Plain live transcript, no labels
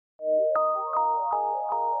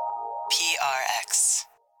X.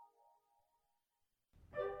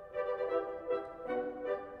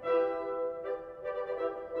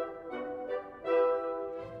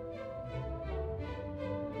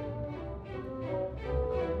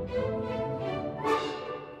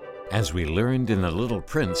 As we learned in The Little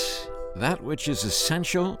Prince, that which is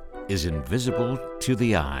essential is invisible to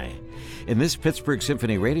the eye. In this Pittsburgh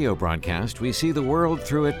Symphony radio broadcast, we see the world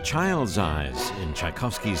through a child's eyes in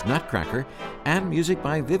Tchaikovsky's Nutcracker and music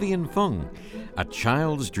by Vivian Fung, A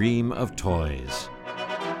Child's Dream of Toys.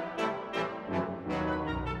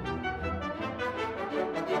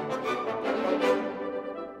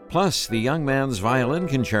 Plus, the young man's violin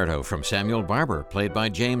concerto from Samuel Barber, played by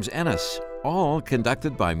James Ehnes, all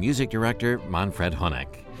conducted by music director Manfred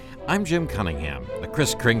Honeck. I'm Jim Cunningham, the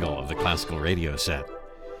Kris Kringle of the classical radio set.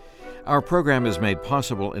 Our program is made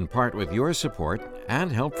possible in part with your support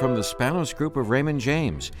and help from the Spanos Group of Raymond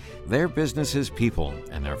James. Their business is people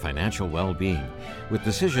and their financial well-being, with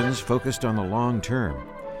decisions focused on the long term.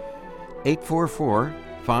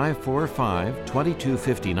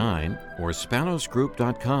 844-545-2259 or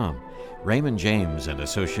spanosgroup.com. Raymond James and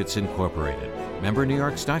Associates Incorporated. Member New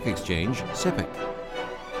York Stock Exchange, SIPC.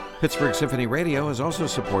 Pittsburgh Symphony Radio is also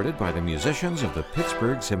supported by the musicians of the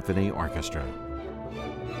Pittsburgh Symphony Orchestra.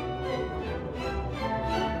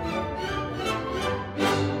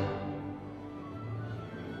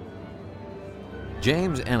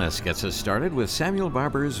 James Ehnes gets us started with Samuel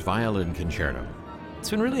Barber's Violin Concerto.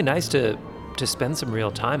 It's been really nice to spend some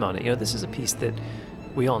real time on it. You know, this is a piece that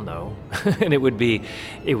we all know, and it would be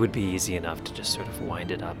easy enough to just sort of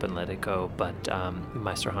wind it up and let it go. But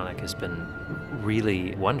Maestro Honeck has been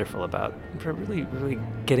really wonderful about really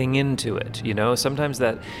getting into it. You know, sometimes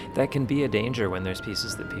that can be a danger when there's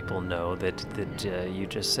pieces that people know that you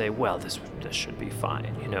just say, well, this should be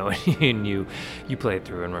fine, you know, and you play it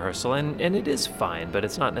through in rehearsal, and it is fine, but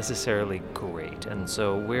it's not necessarily great. And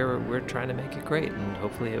so we're trying to make it great, and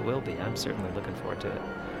hopefully it will be. I'm certainly looking forward to it.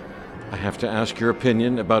 I have to ask your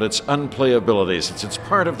opinion about its unplayability, since it's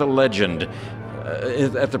part of the legend.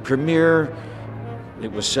 At the premiere,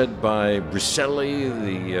 it was said by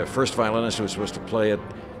Bricelli, the first violinist who was supposed to play it,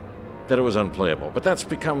 that it was unplayable. But that's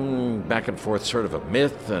become back and forth sort of a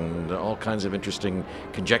myth, and all kinds of interesting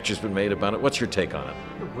conjectures been made about it. What's your take on it?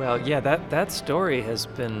 Well, yeah, that story has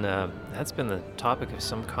been that's been the topic of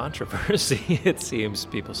some controversy. It seems,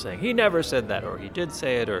 people saying he never said that, or he did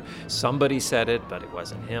say it, or somebody said it, but it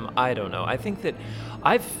wasn't him. I don't know. I think that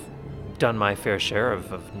I've done my fair share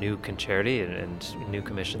of new concerti and new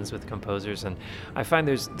commissions with composers, and I find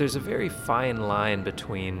there's a very fine line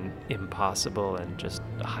between impossible and just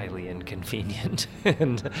highly inconvenient.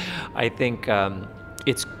 And I think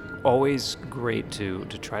it's always great to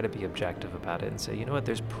try to be objective about it and say, you know what,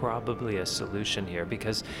 there's probably a solution here,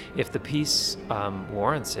 because if the piece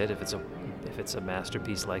warrants it, if it's a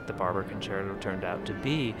masterpiece like the Barber Concerto turned out to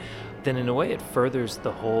be, then in a way it furthers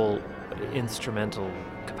the whole instrumental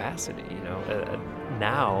capacity. You know,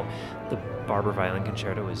 now the Barber Violin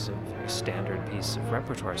Concerto is a very standard piece of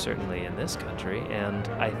repertoire, certainly in this country, and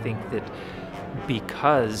I think that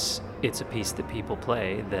because it's a piece that people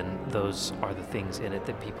play, then those are the things in it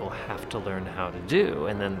that people have to learn how to do,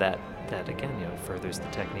 and then that again, you know, furthers the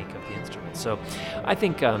technique of the instrument. So I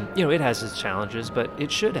think you know, it has its challenges, but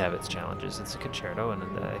it should have its challenges. It's a concerto, and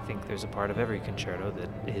I think there's a part of every concerto that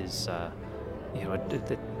is you know,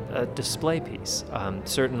 a display piece.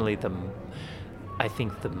 Certainly I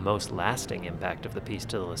think the most lasting impact of the piece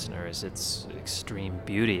to the listener is its extreme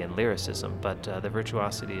beauty and lyricism, but the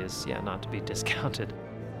virtuosity is, not to be discounted.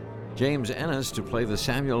 James Ehnes to play the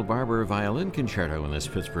Samuel Barber Violin Concerto in this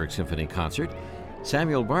Pittsburgh Symphony concert.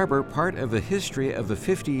 Samuel Barber, part of the history of the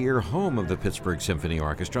 50-year home of the Pittsburgh Symphony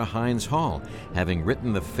Orchestra, Heinz Hall, having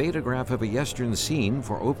written the Photograph of a Western Scene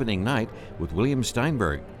for opening night with William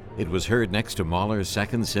Steinberg. It was heard next to Mahler's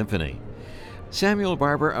Second Symphony. Samuel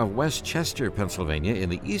Barber of West Chester, Pennsylvania, in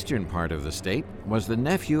the eastern part of the state, was the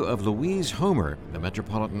nephew of Louise Homer, the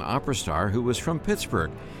Metropolitan Opera star who was from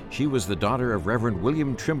Pittsburgh. She was the daughter of Reverend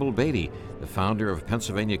William Trimble Beatty, the founder of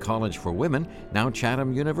Pennsylvania College for Women, now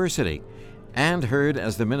Chatham University, and heard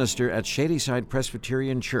as the minister at Shadyside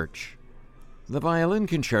Presbyterian Church. The Violin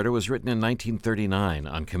Concerto was written in 1939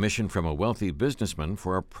 on commission from a wealthy businessman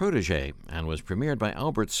for a protege and was premiered by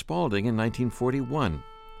Albert Spaulding in 1941.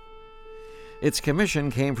 Its commission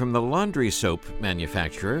came from the laundry soap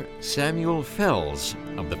manufacturer Samuel Fells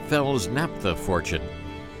of the Fells Naphtha fortune.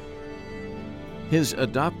 His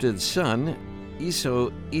adopted son,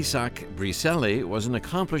 Isaac Bricelli, was an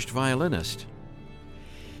accomplished violinist.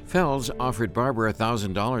 Fells offered Barber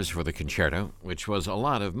 $1,000 for the concerto, which was a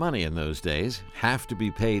lot of money in those days, half to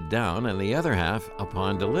be paid down and the other half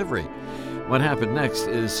upon delivery. What happened next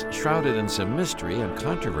is shrouded in some mystery and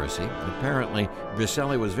controversy. Apparently,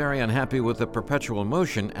 Bricelli was very unhappy with the perpetual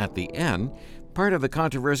motion at the end. Part of the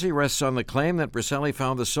controversy rests on the claim that Bricelli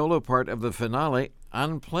found the solo part of the finale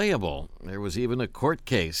unplayable. There was even a court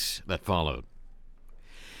case that followed.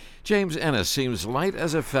 James Ehnes seems light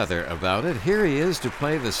as a feather about it. Here he is to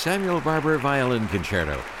play the Samuel Barber Violin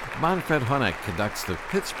Concerto. Manfred Honeck conducts the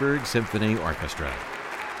Pittsburgh Symphony Orchestra.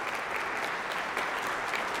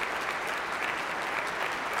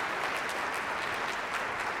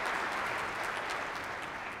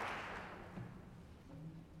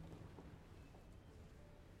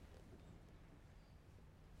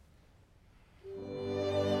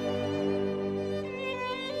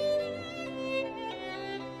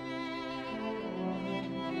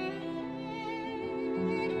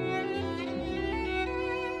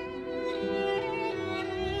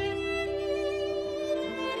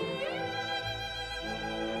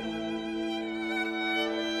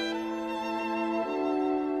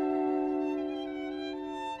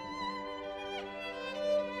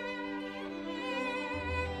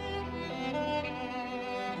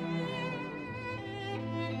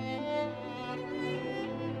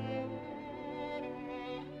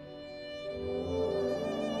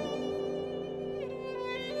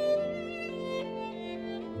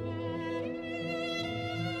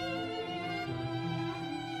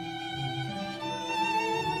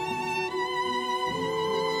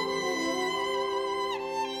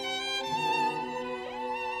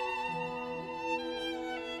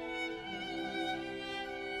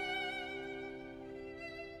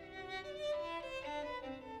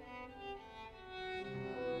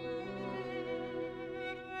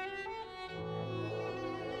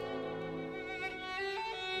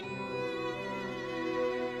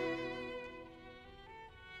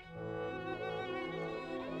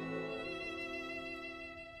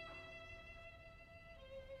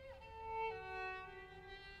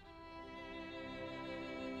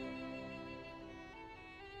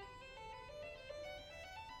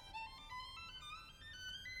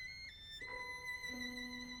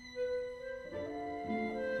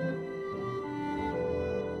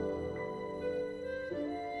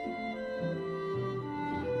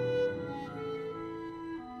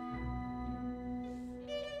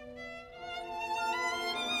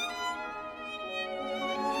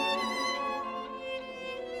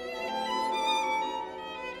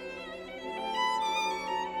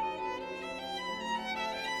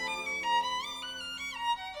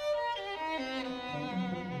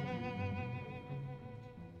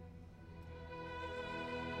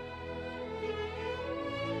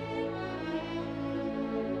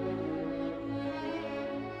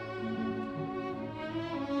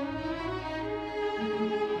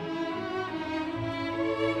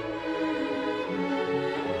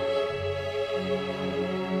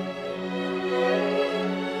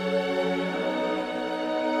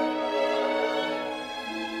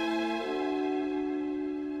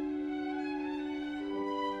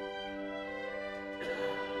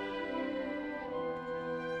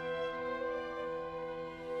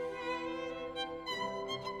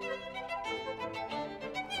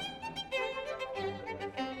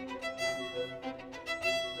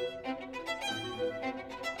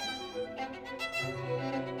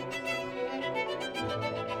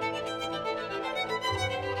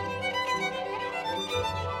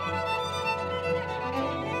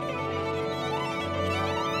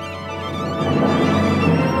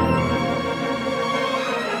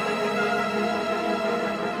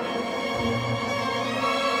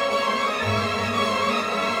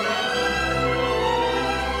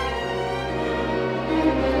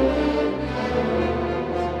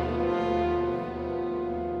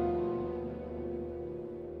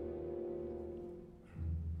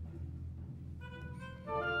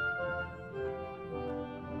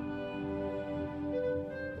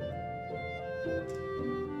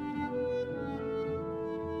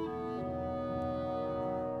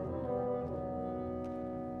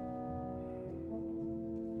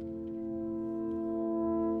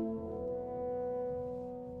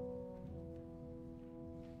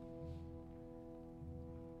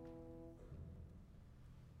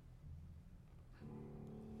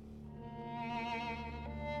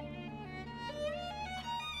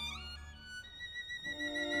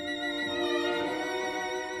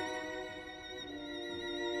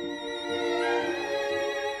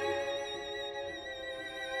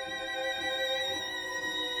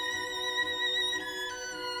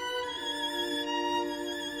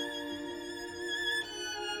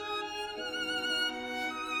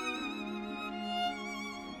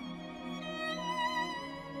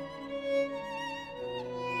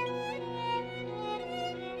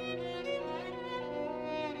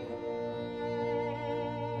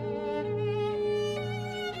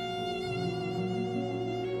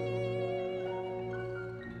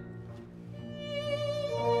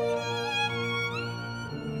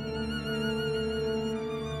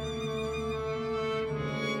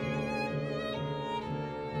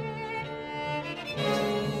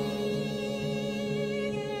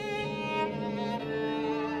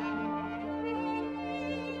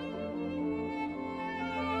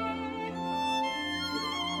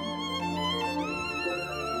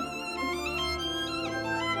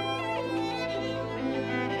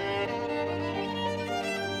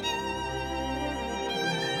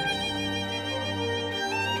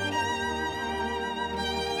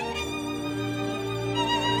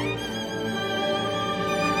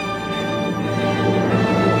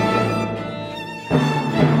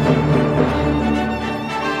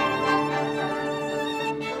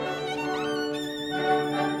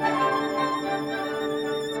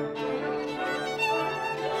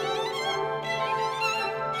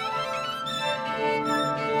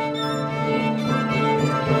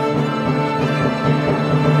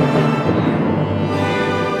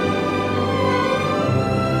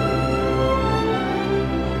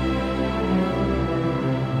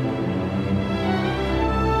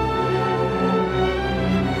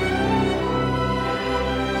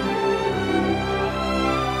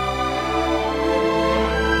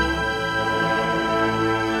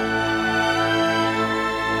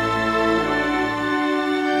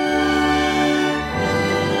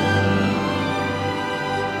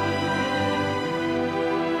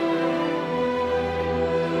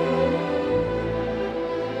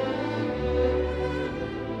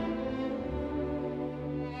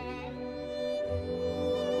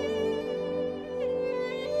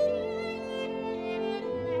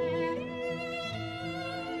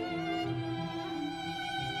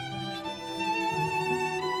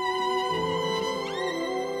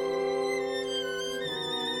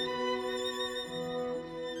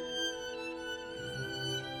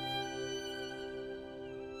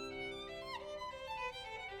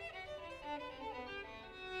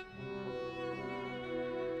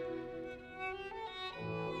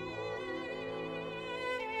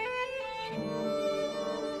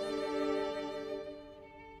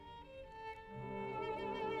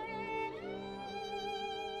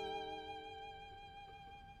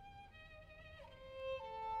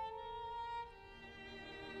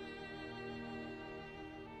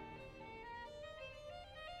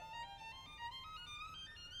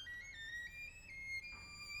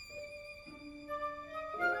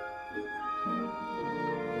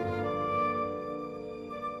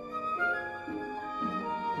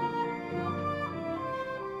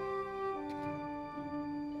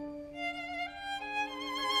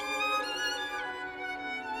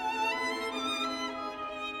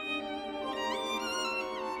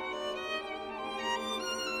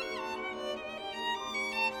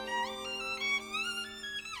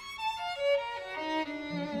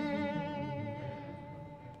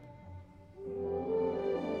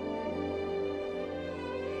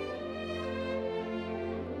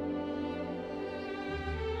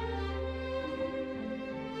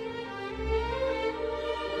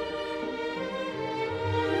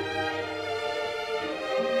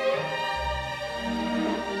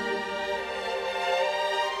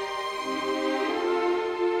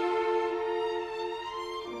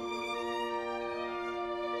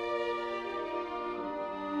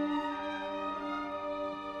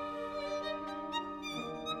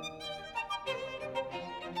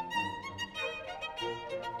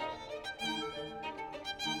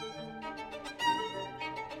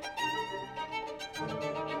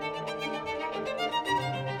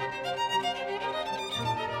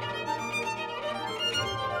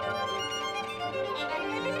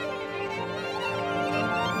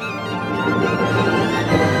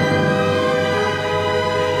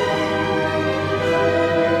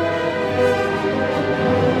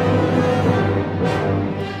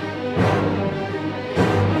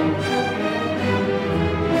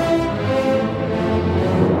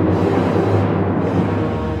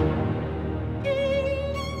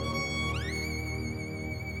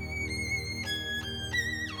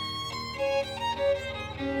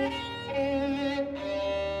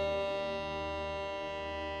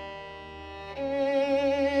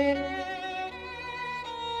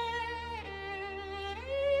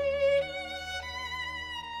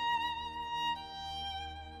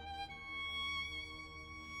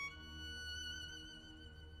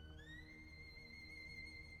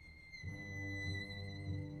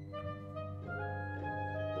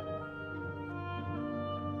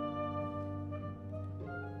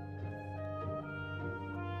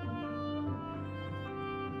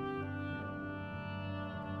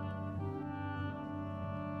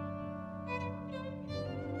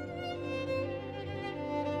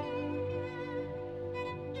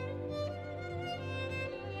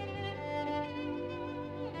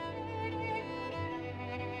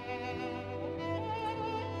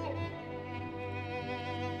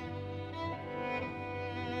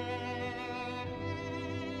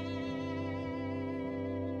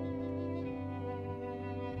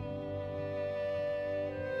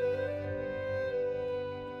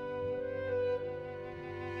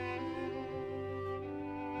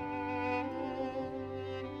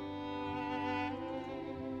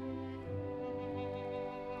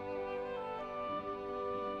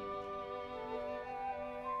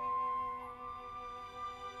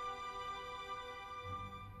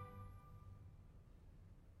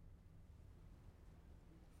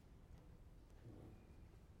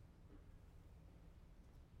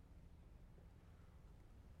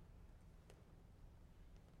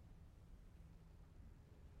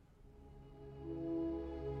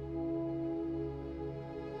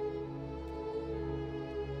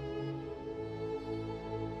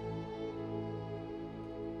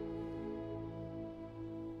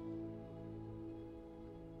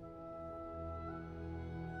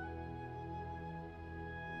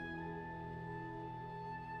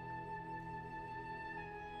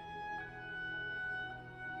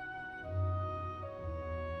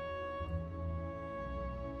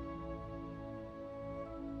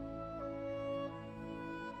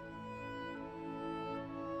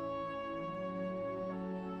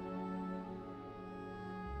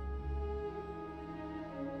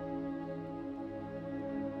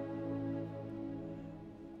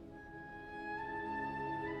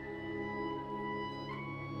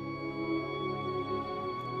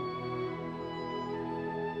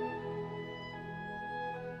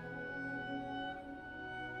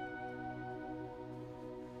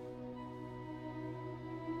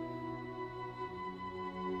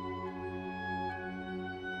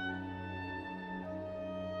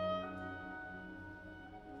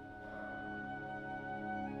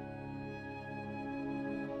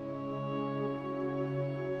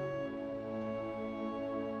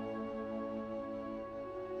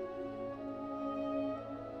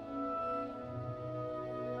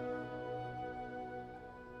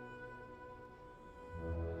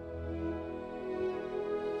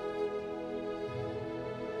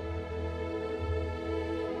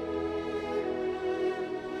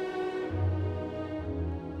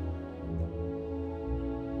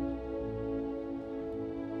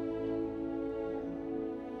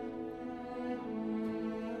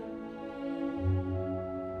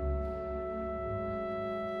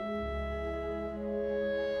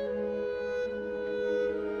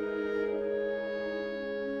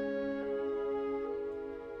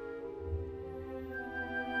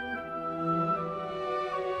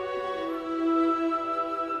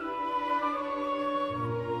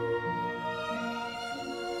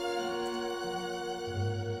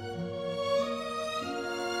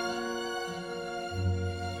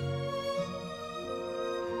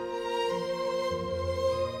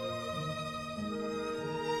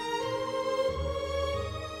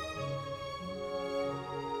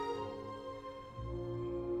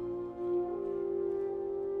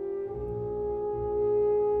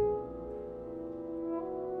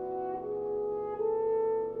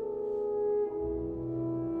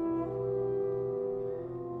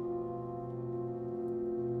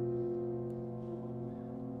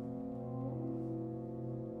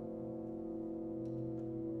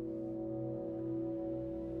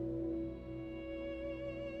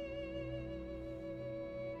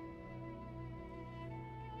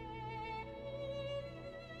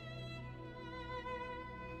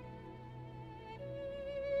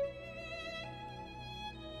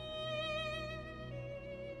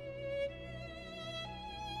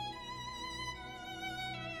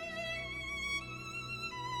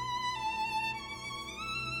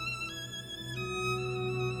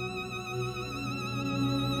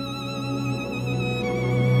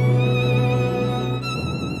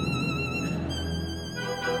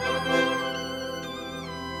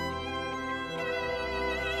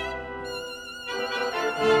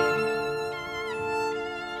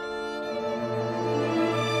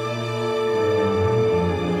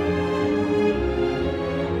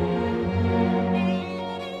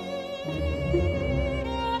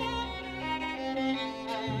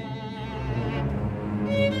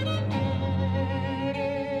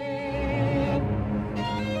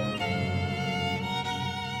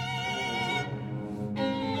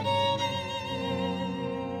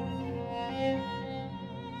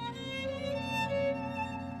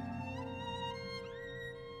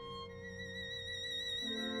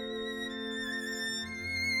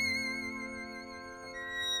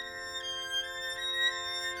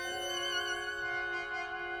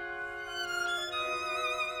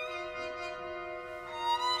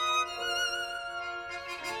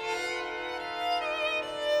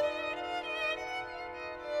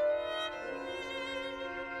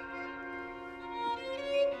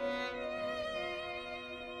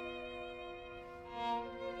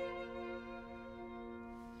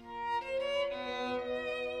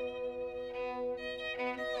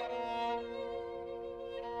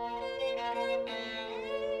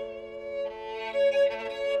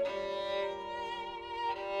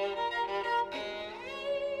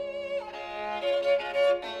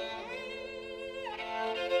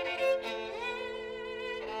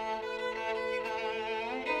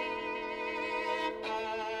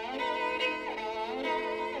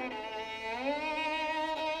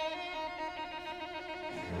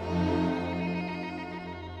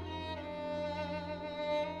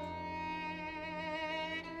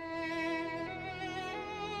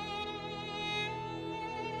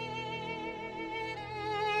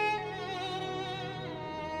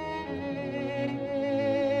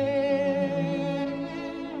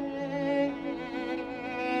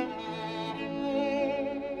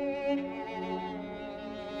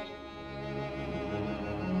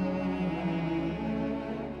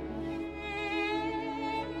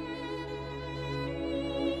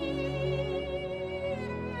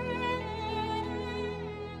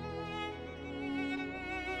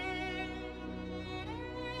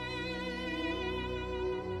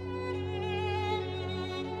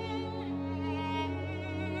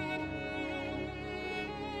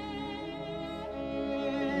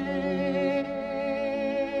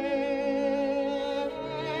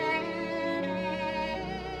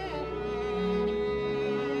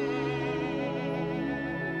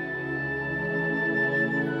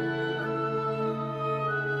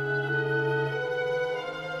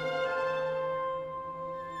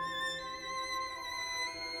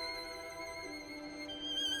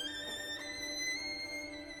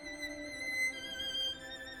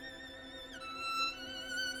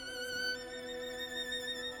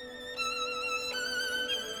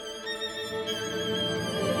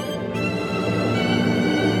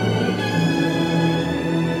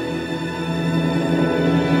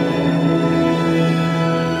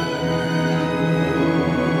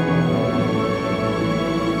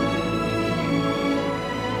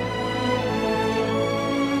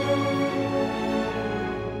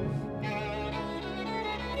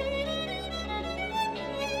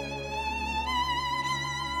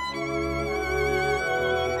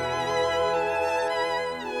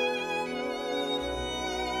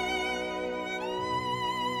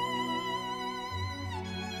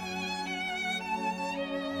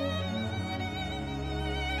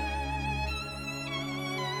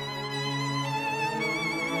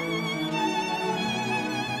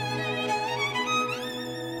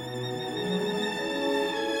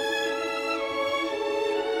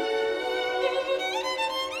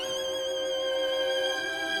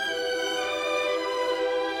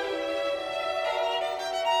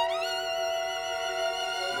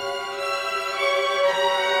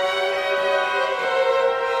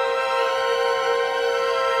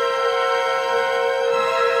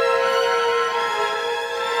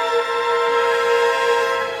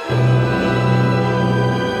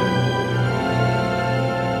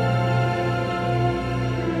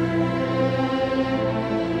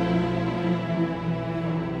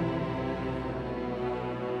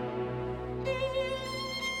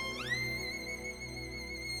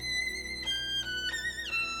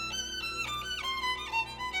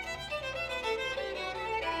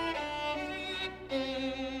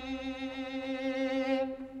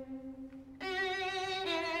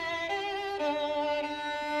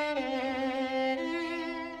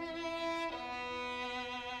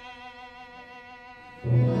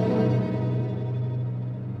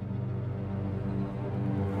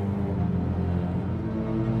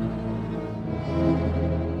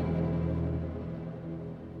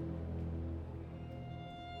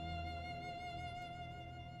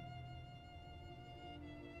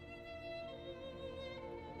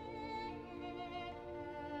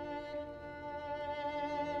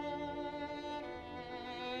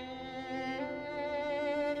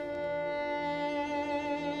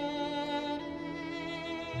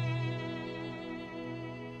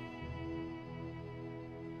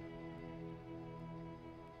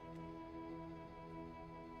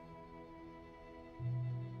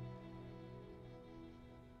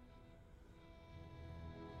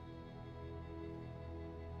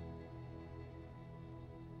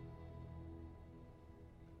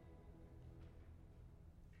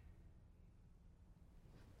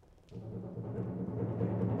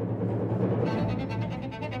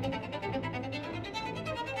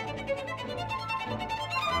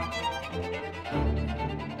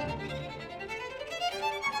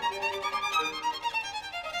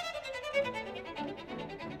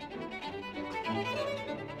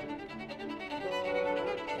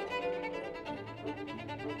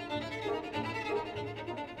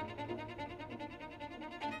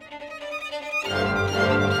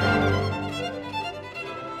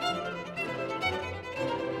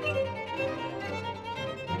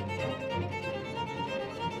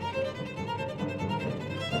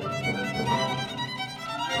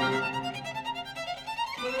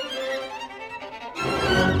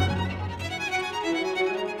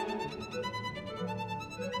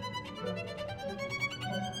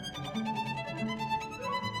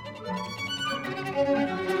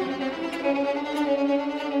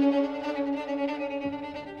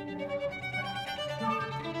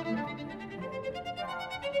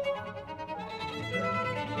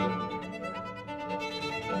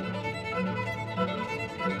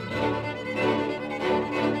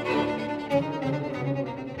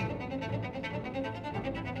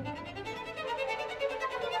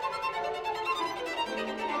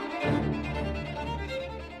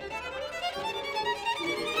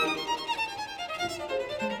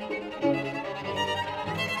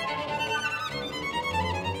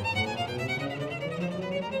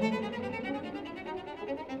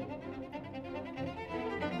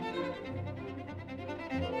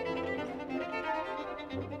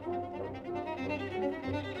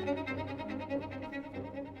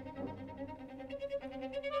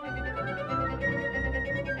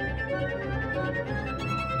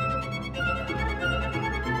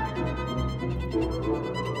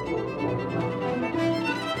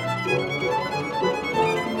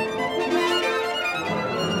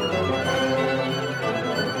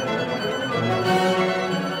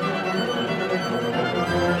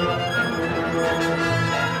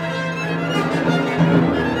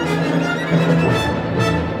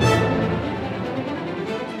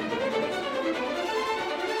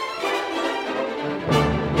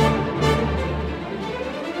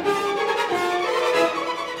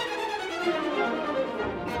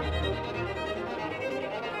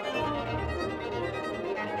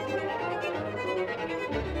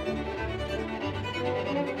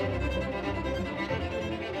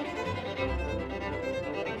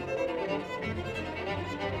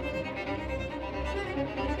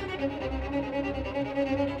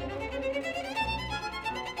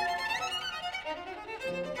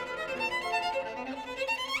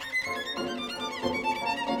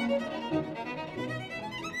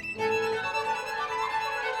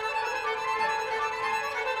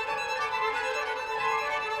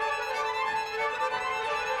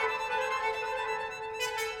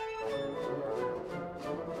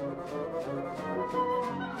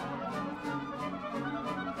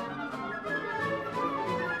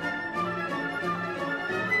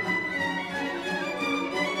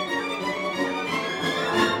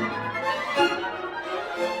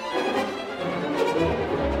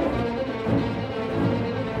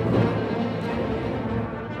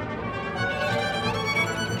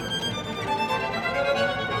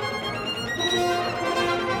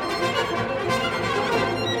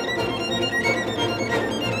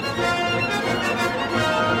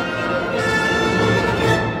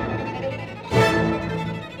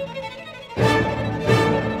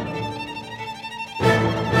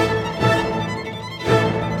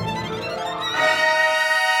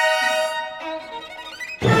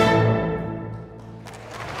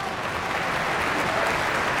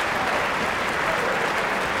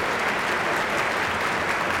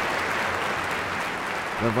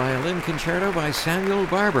 The Violin Concerto by Samuel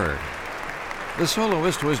Barber. The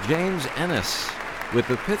soloist was James Ehnes with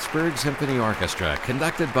the Pittsburgh Symphony Orchestra,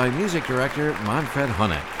 conducted by music director Manfred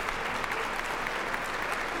Honeck.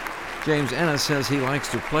 James Ehnes says he likes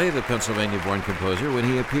to play the Pennsylvania-born composer when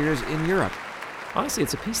he appears in Europe. Honestly,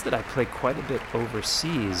 it's a piece that I play quite a bit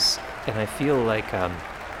overseas, and I feel like,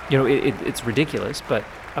 it's ridiculous, but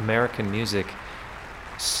American music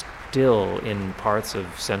still, in parts of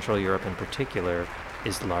Central Europe in particular,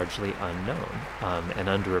 is largely unknown and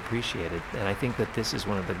underappreciated. And I think that this is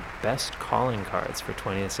one of the best calling cards for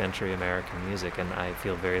 20th century American music, and I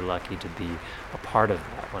feel very lucky to be a part of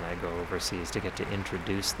that when I go overseas, to get to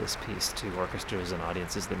introduce this piece to orchestras and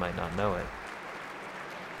audiences that might not know it.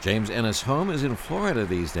 James Ehnes' home is in Florida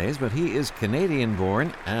these days, but he is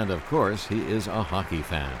Canadian-born, and of course, he is a hockey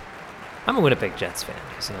fan. I'm a Winnipeg Jets fan,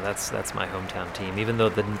 because that's my hometown team, even though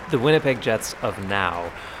the Winnipeg Jets of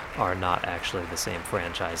now are not actually the same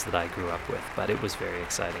franchise that I grew up with. But it was very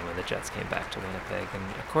exciting when the Jets came back to Winnipeg. And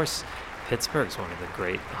of course, Pittsburgh's one of the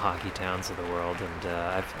great hockey towns of the world, and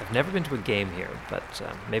I've never been to a game here, but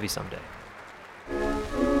maybe someday.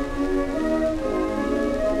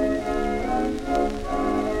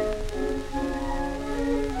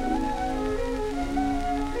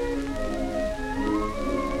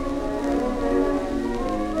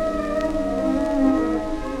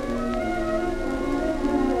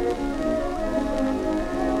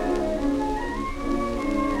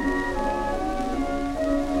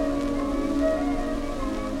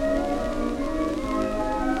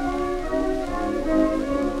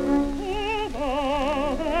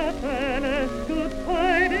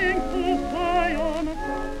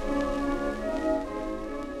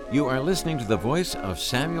 You are listening to the voice of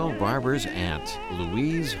Samuel Barber's aunt,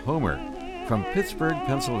 Louise Homer, from Pittsburgh,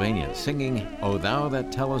 Pennsylvania, singing O Thou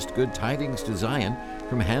That Tellest Good Tidings to Zion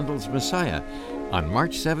from Handel's Messiah on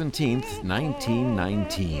March 17th,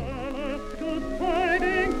 1919.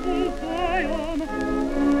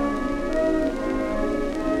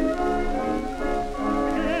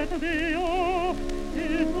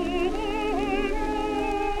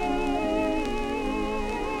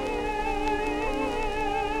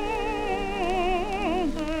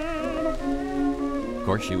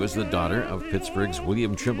 Of course, she was the daughter of Pittsburgh's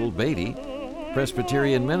William Trimble Beatty,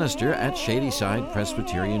 Presbyterian minister at Shadyside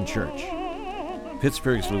Presbyterian Church.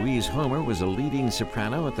 Pittsburgh's Louise Homer was a leading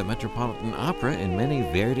soprano at the Metropolitan Opera in many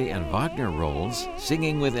Verdi and Wagner roles,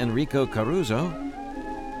 singing with Enrico Caruso.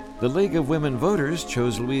 The League of Women Voters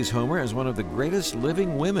chose Louise Homer as one of the greatest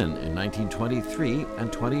living women in 1923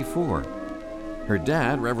 and 24. Her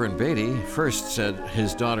dad, Reverend Beatty, first said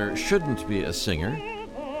his daughter shouldn't be a singer,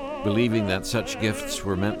 believing that such gifts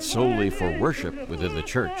were meant solely for worship within the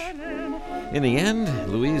church. In the end,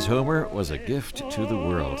 Louise Homer was a gift to the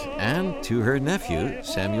world and to her nephew,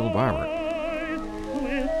 Samuel Barber.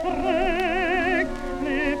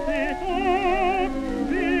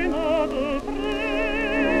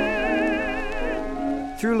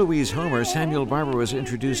 Through Louise Homer, Samuel Barber was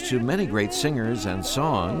introduced to many great singers and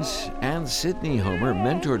songs, and Sidney Homer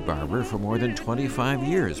mentored Barber for more than 25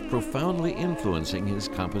 years, profoundly influencing his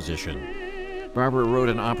composition. Barber wrote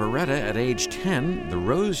an operetta at age 10, The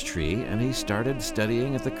Rose Tree, and he started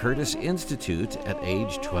studying at the Curtis Institute at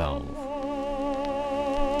age 12.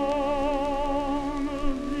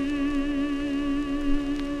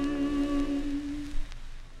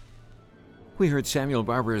 We heard Samuel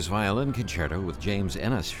Barber's Violin Concerto with James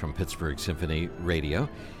Ehnes from Pittsburgh Symphony Radio.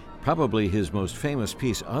 Probably his most famous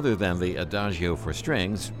piece other than the Adagio for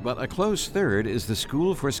strings, but a close third is the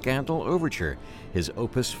School for Scandal Overture, his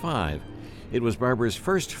Opus 5. It was Barber's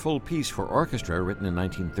first full piece for orchestra, written in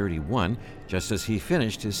 1931, just as he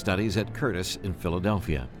finished his studies at Curtis in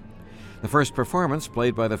Philadelphia. The first performance,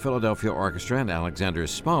 played by the Philadelphia Orchestra and Alexander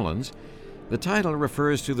Spallins. The title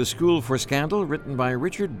refers to the School for Scandal, written by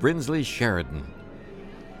Richard Brinsley Sheridan.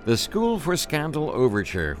 The School for Scandal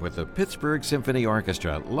Overture with the Pittsburgh Symphony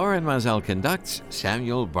Orchestra. Lauren Mazel conducts,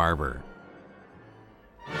 Samuel Barber.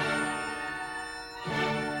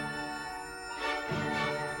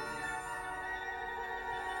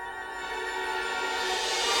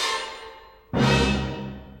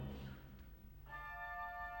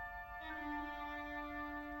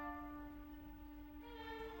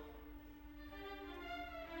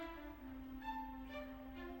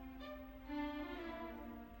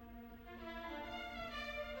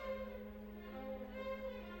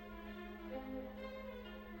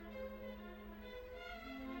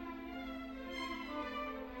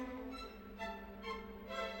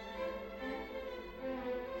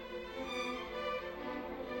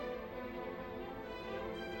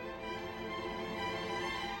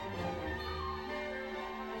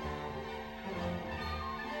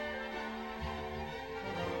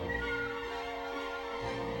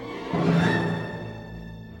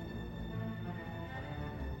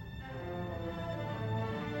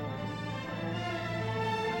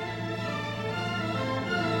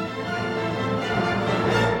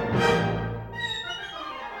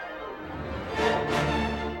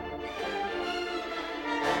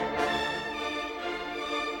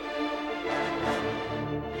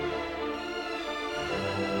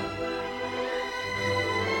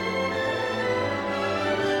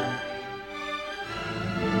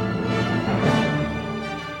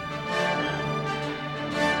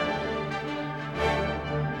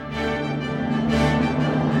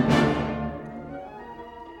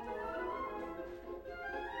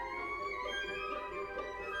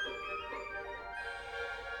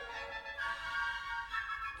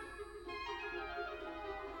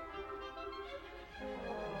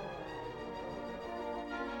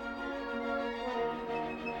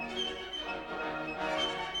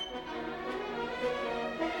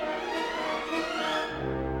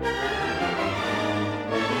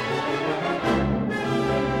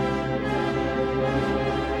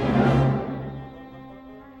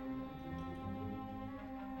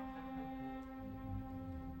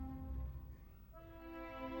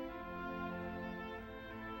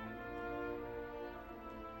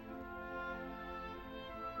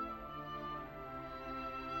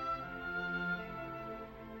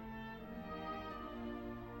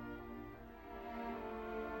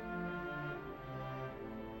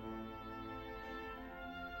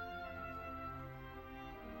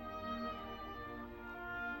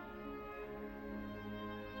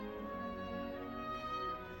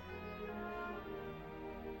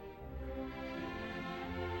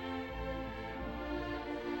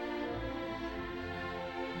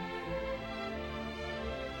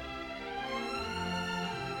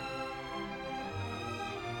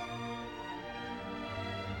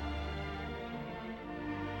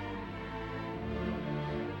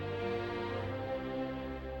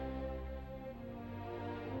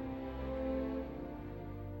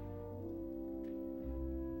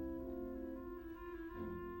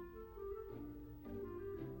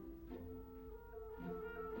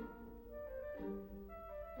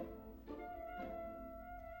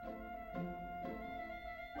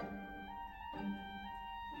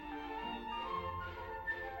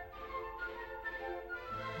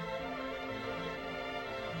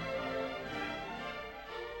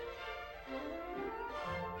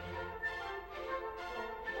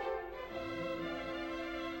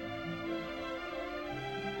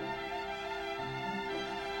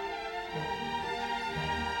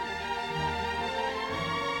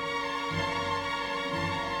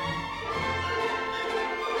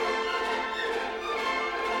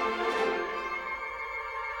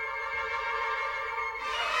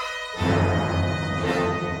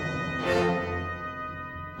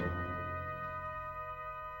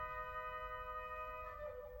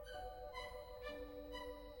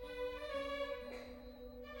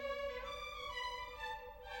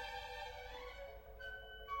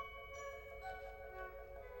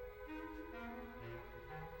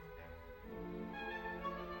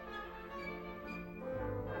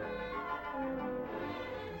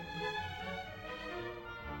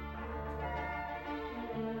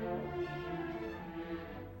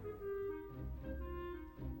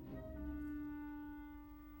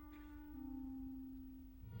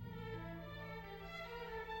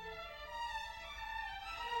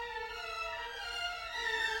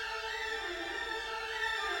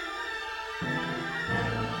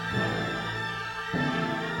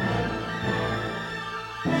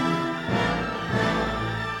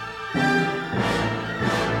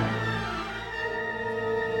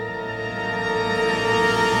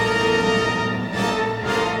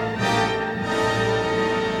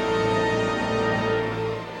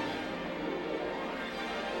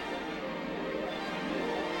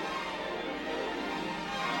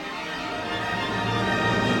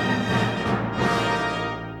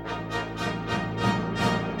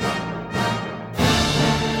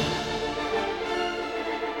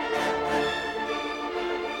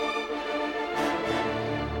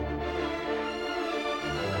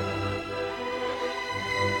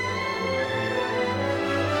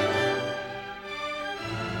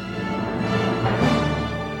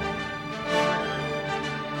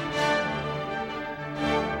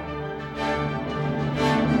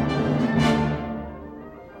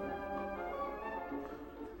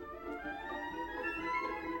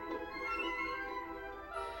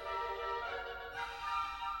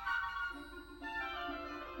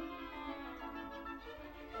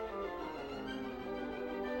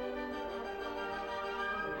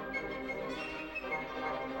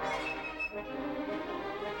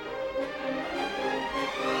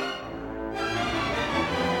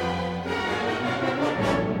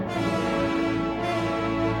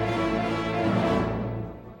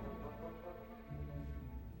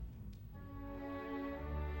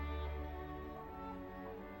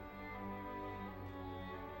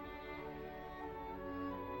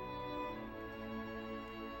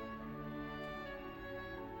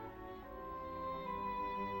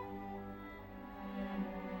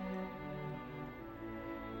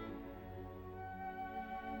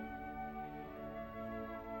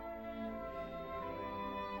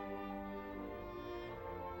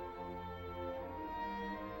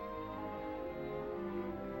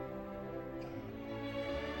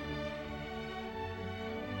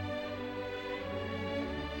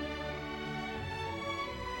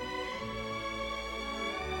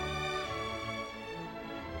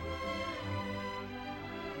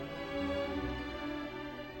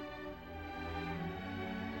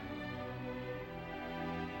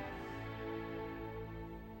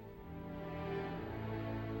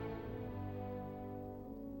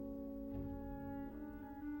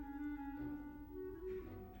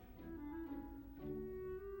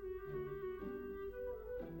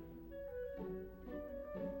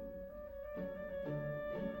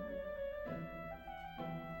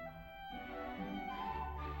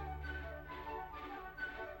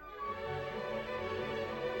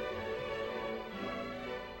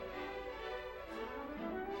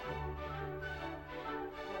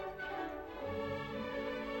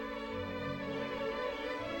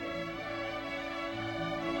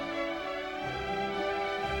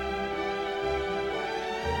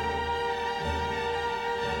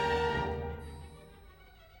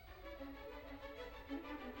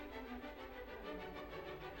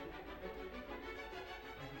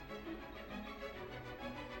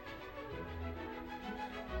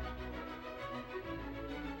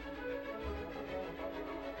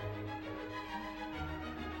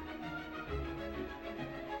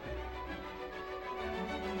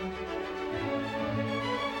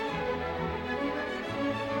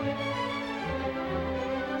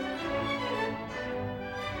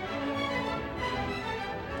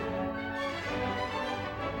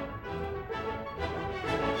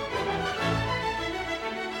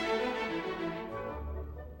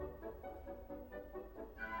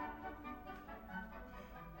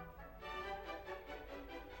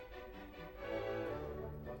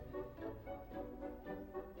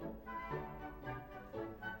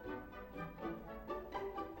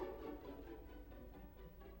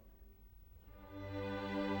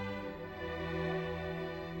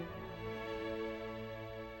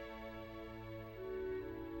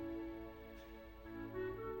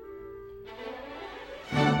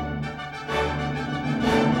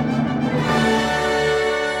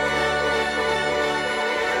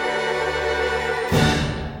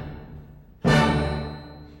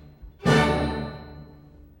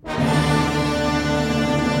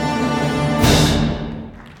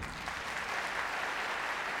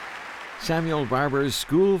 Samuel Barber's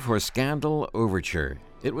School for Scandal Overture.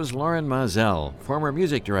 It was Lauren Mazel, former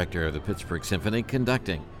music director of the Pittsburgh Symphony,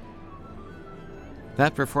 conducting.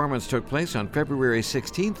 That performance took place on February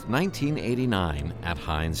 16, 1989, at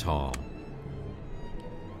Heinz Hall.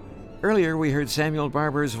 Earlier, we heard Samuel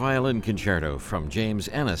Barber's Violin Concerto from James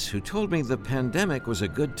Ehnes, who told me the pandemic was a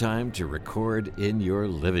good time to record in your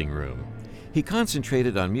living room. He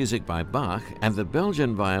concentrated on music by Bach and the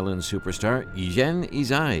Belgian violin superstar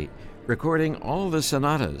Ehnes, recording all the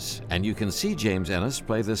sonatas, and you can see James Ehnes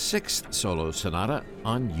play the 6th solo sonata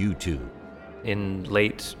on YouTube. In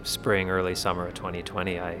late spring, early summer of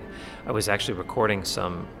 2020, I was actually recording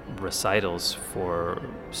some recitals for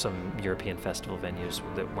some European festival venues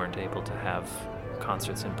that weren't able to have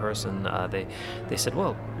concerts in person. They said,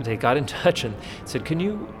 well, they got in touch and said, can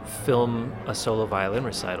you film a solo violin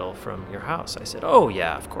recital from your house? I said, oh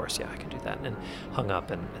yeah, of course, yeah, I can do that. And hung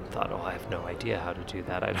up and thought, oh, I have no idea how to do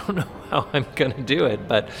that. I don't know how I'm going to do it.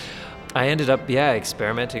 But I ended up,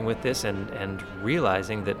 experimenting with this and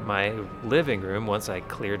realizing that my living room, once I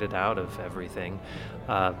cleared it out of everything,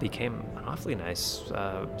 became an awfully nice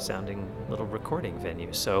sounding little recording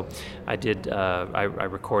venue. So I did, I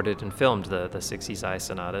recorded and filmed the 6 Ehnes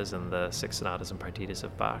sonatas and the 6 sonatas and partitas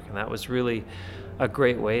of Bach. And that was really a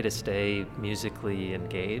great way to stay musically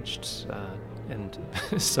engaged and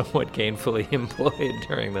somewhat gainfully employed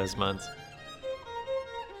during those months.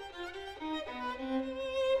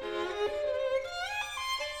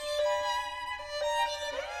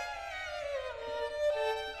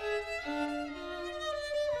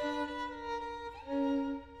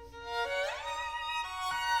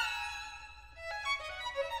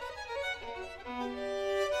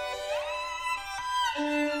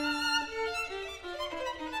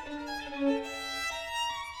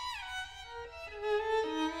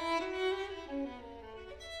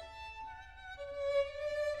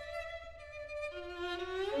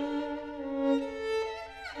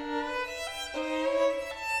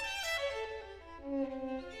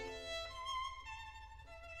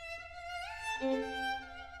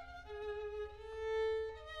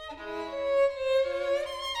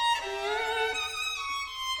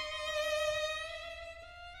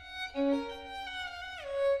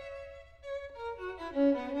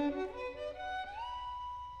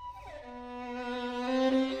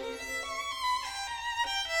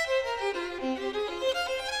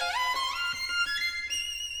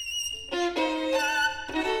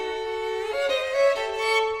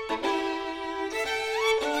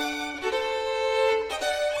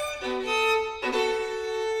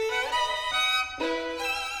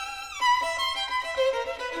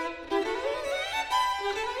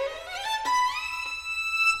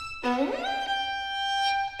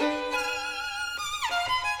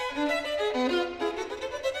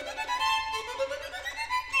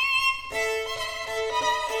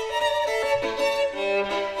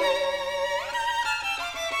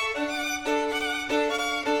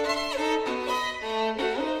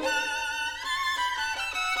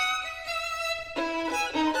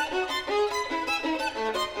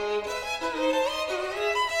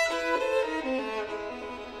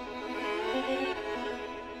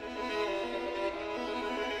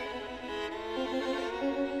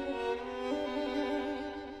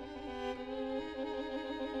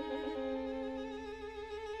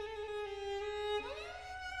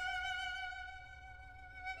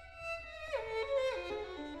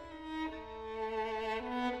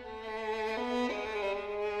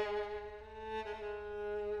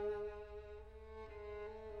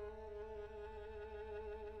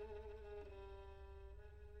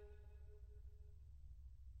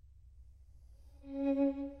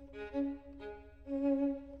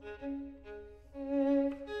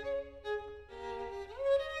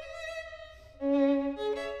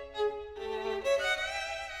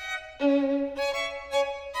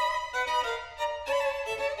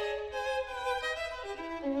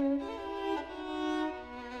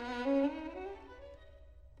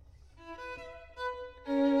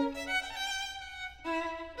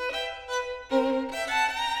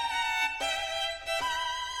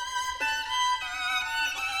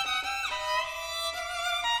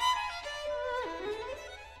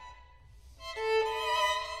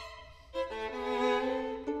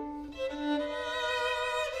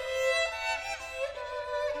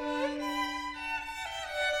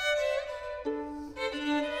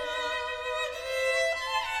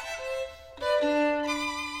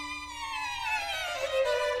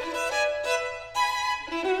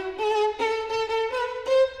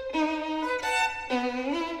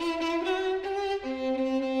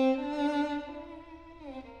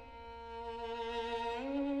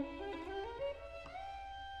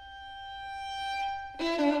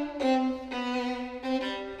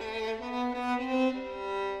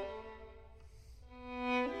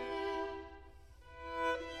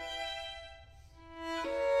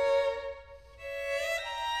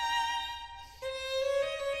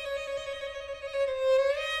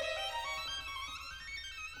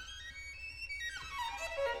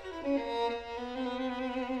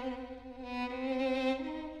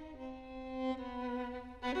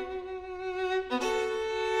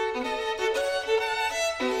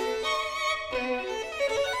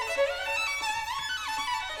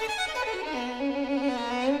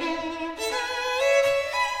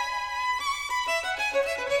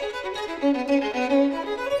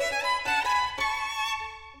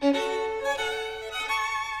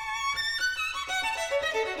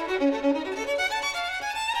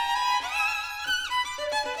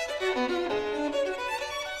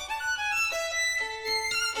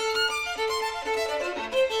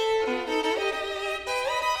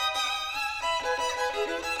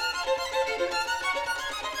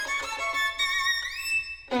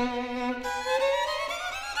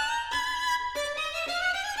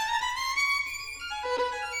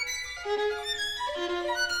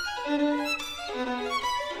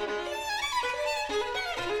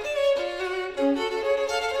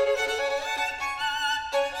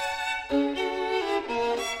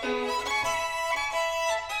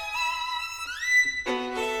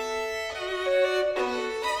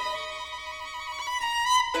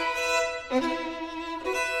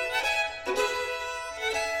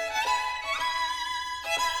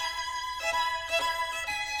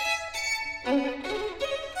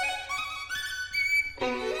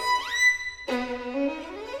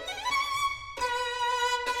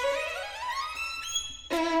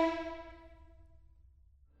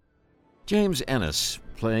 James Ehnes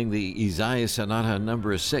playing the Isaiah Sonata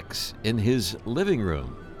No. 6 in his living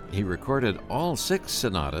room. He recorded all 6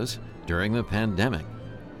 sonatas during the pandemic.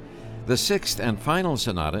 The 6th and final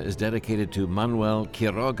sonata is dedicated to Manuel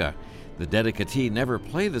Quiroga. The dedicatee never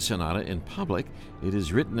played the sonata in public. It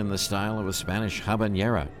is written in the style of a Spanish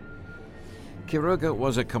habanera. Quiroga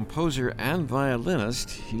was a composer and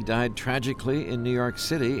violinist. He died tragically in New York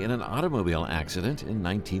City in an automobile accident in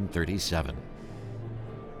 1937.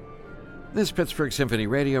 This Pittsburgh Symphony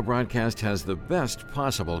radio broadcast has the best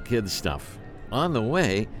possible kids' stuff. On the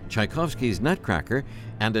way, Tchaikovsky's Nutcracker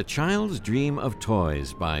and A Child's Dream of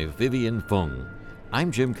Toys by Vivian Fung.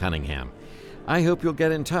 I'm Jim Cunningham. I hope you'll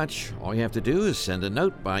get in touch. All you have to do is send a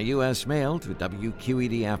note by U.S. mail to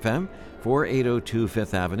WQED-FM, 4802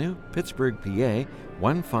 Fifth Avenue, Pittsburgh, PA,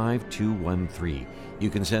 15213. You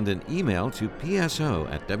can send an email to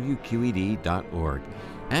pso@wqed.org.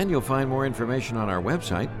 And you'll find more information on our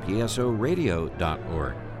website,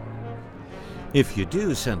 psoradio.org. If you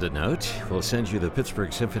do send a note, we'll send you the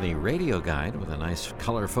Pittsburgh Symphony Radio Guide with a nice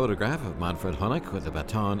color photograph of Manfred Honeck with the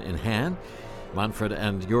baton in hand, Manfred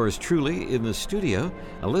and yours truly in the studio,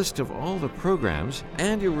 a list of all the programs,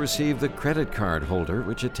 and you'll receive the credit card holder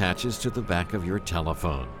which attaches to the back of your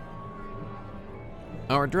telephone.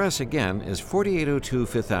 Our address again is 4802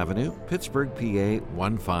 Fifth Avenue, Pittsburgh, PA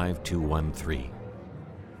 15213.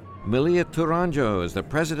 Milia Tourangeau is the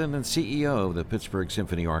president and CEO of the Pittsburgh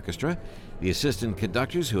Symphony Orchestra. The assistant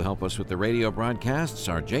conductors who help us with the radio broadcasts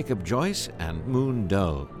are Jacob Joyce and Moon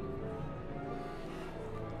Doe.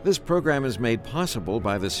 This program is made possible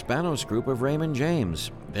by the Spanos Group of Raymond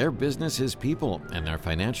James. Their business is people and their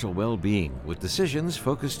financial well-being, with decisions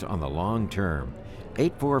focused on the long term.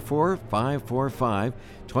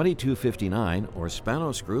 844-545-2259 or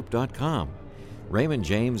spanosgroup.com. Raymond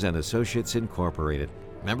James and Associates Incorporated.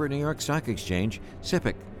 Member New York Stock Exchange,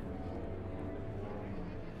 SIPC.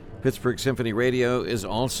 Pittsburgh Symphony Radio is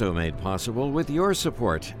also made possible with your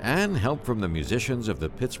support and help from the musicians of the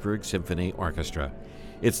Pittsburgh Symphony Orchestra.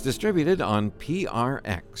 It's distributed on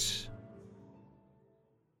PRX.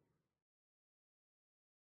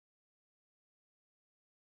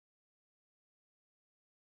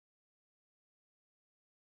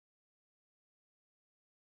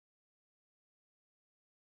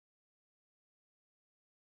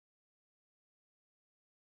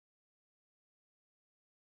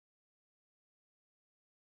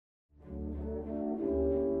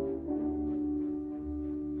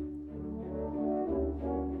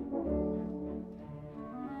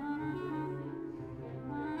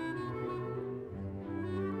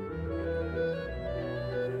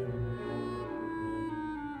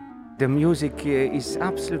 The music is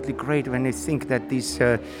absolutely great when I think that this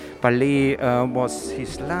ballet was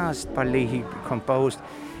his last ballet he composed,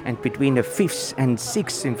 and between the 5th and 6th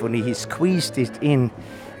symphony he squeezed it in.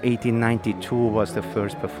 1892 was the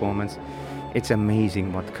first performance. It's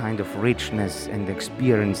amazing what kind of richness and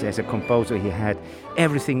experience as a composer he had.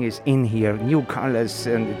 Everything is in here, new colors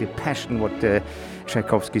and the passion what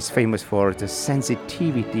Tchaikovsky is famous for, the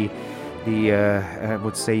sensitivity, I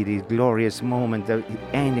would say the glorious moment, the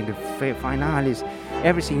ending, the finales,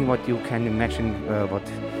 everything what you can imagine what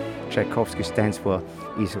Tchaikovsky stands for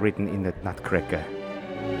is written in the Nutcracker.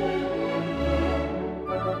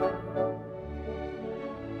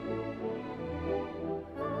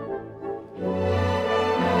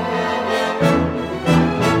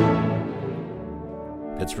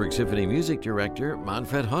 Pittsburgh Symphony Music Director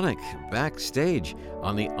Manfred Honeck backstage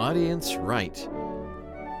on the audience right.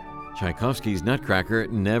 Tchaikovsky's Nutcracker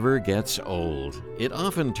never gets old. It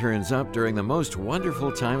often turns up during the most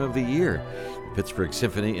wonderful time of the year. The Pittsburgh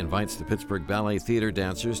Symphony invites the Pittsburgh Ballet Theater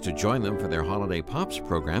dancers to join them for their Holiday Pops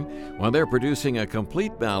program while they're producing a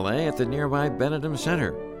complete ballet at the nearby Benedum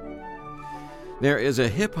Center. There is a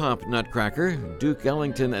hip-hop Nutcracker. Duke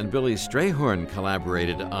Ellington and Billy Strayhorn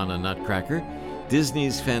collaborated on a Nutcracker.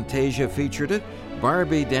 Disney's Fantasia featured it.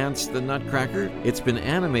 Barbie danced the Nutcracker. It's been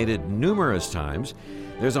animated numerous times.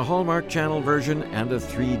 There's a Hallmark Channel version and a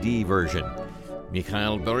 3D version.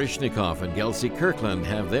 Mikhail Baryshnikov and Kelsey Kirkland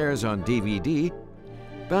have theirs on DVD.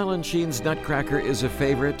 Balanchine's Nutcracker is a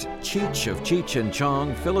favorite. Cheech of Cheech and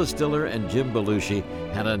Chong, Phyllis Diller, and Jim Belushi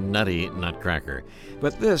had a nutty Nutcracker.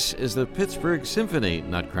 But this is the Pittsburgh Symphony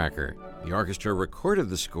Nutcracker. The orchestra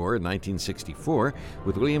recorded the score in 1964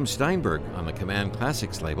 with William Steinberg on the Command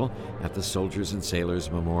Classics label at the Soldiers and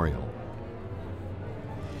Sailors Memorial.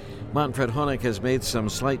 Manfred Honeck has made some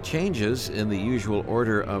slight changes in the usual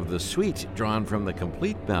order of the suite drawn from the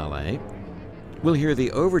complete ballet. We'll hear the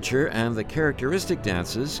overture and the characteristic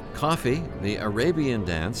dances, Coffee, the Arabian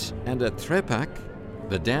Dance, and a Trepak,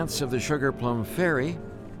 the Dance of the Sugar Plum Fairy,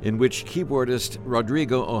 in which keyboardist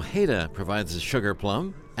Rodrigo Ojeda provides the sugar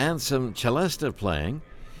plum, and some celesta playing,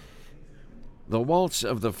 the Waltz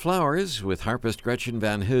of the Flowers with harpist Gretchen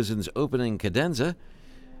Van Heusen's opening cadenza,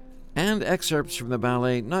 and excerpts from the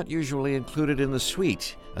ballet not usually included in the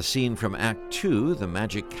suite, a scene from Act 2, The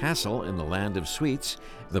Magic Castle in the Land of Sweets,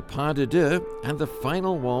 the Pas de Deux, and the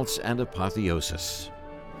final waltz and apotheosis.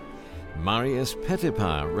 Marius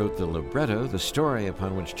Petipa wrote the libretto, the story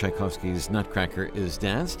upon which Tchaikovsky's Nutcracker is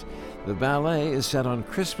danced. The ballet is set on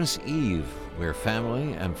Christmas Eve, where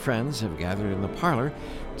family and friends have gathered in the parlor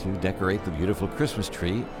to decorate the beautiful Christmas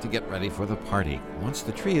tree to get ready for the party. Once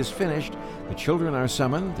the tree is finished, the children are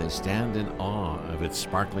summoned. They stand in awe of its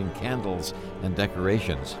sparkling candles and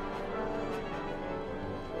decorations.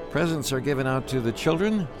 Presents are given out to the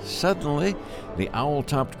children. Suddenly, the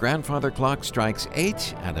owl-topped grandfather clock strikes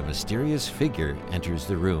 8 and a mysterious figure enters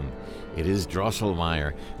the room. It is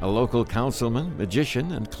Drosselmeyer, a local councilman,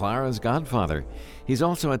 magician, and Clara's godfather. He's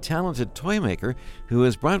also a talented toy maker who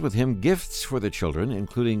has brought with him gifts for the children,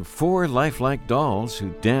 including 4 lifelike dolls who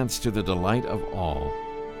dance to the delight of all.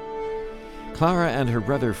 Clara and her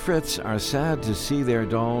brother Fritz are sad to see their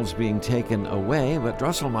dolls being taken away, but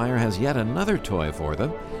Drosselmeyer has yet another toy for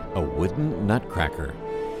them, a wooden Nutcracker.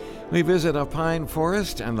 We visit a pine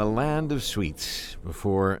forest and the land of sweets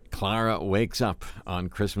before Clara wakes up on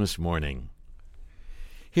Christmas morning.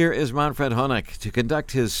 Here is Manfred Honeck to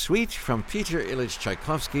conduct his suite from Peter Ilyich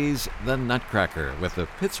Tchaikovsky's The Nutcracker with the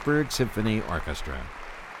Pittsburgh Symphony Orchestra.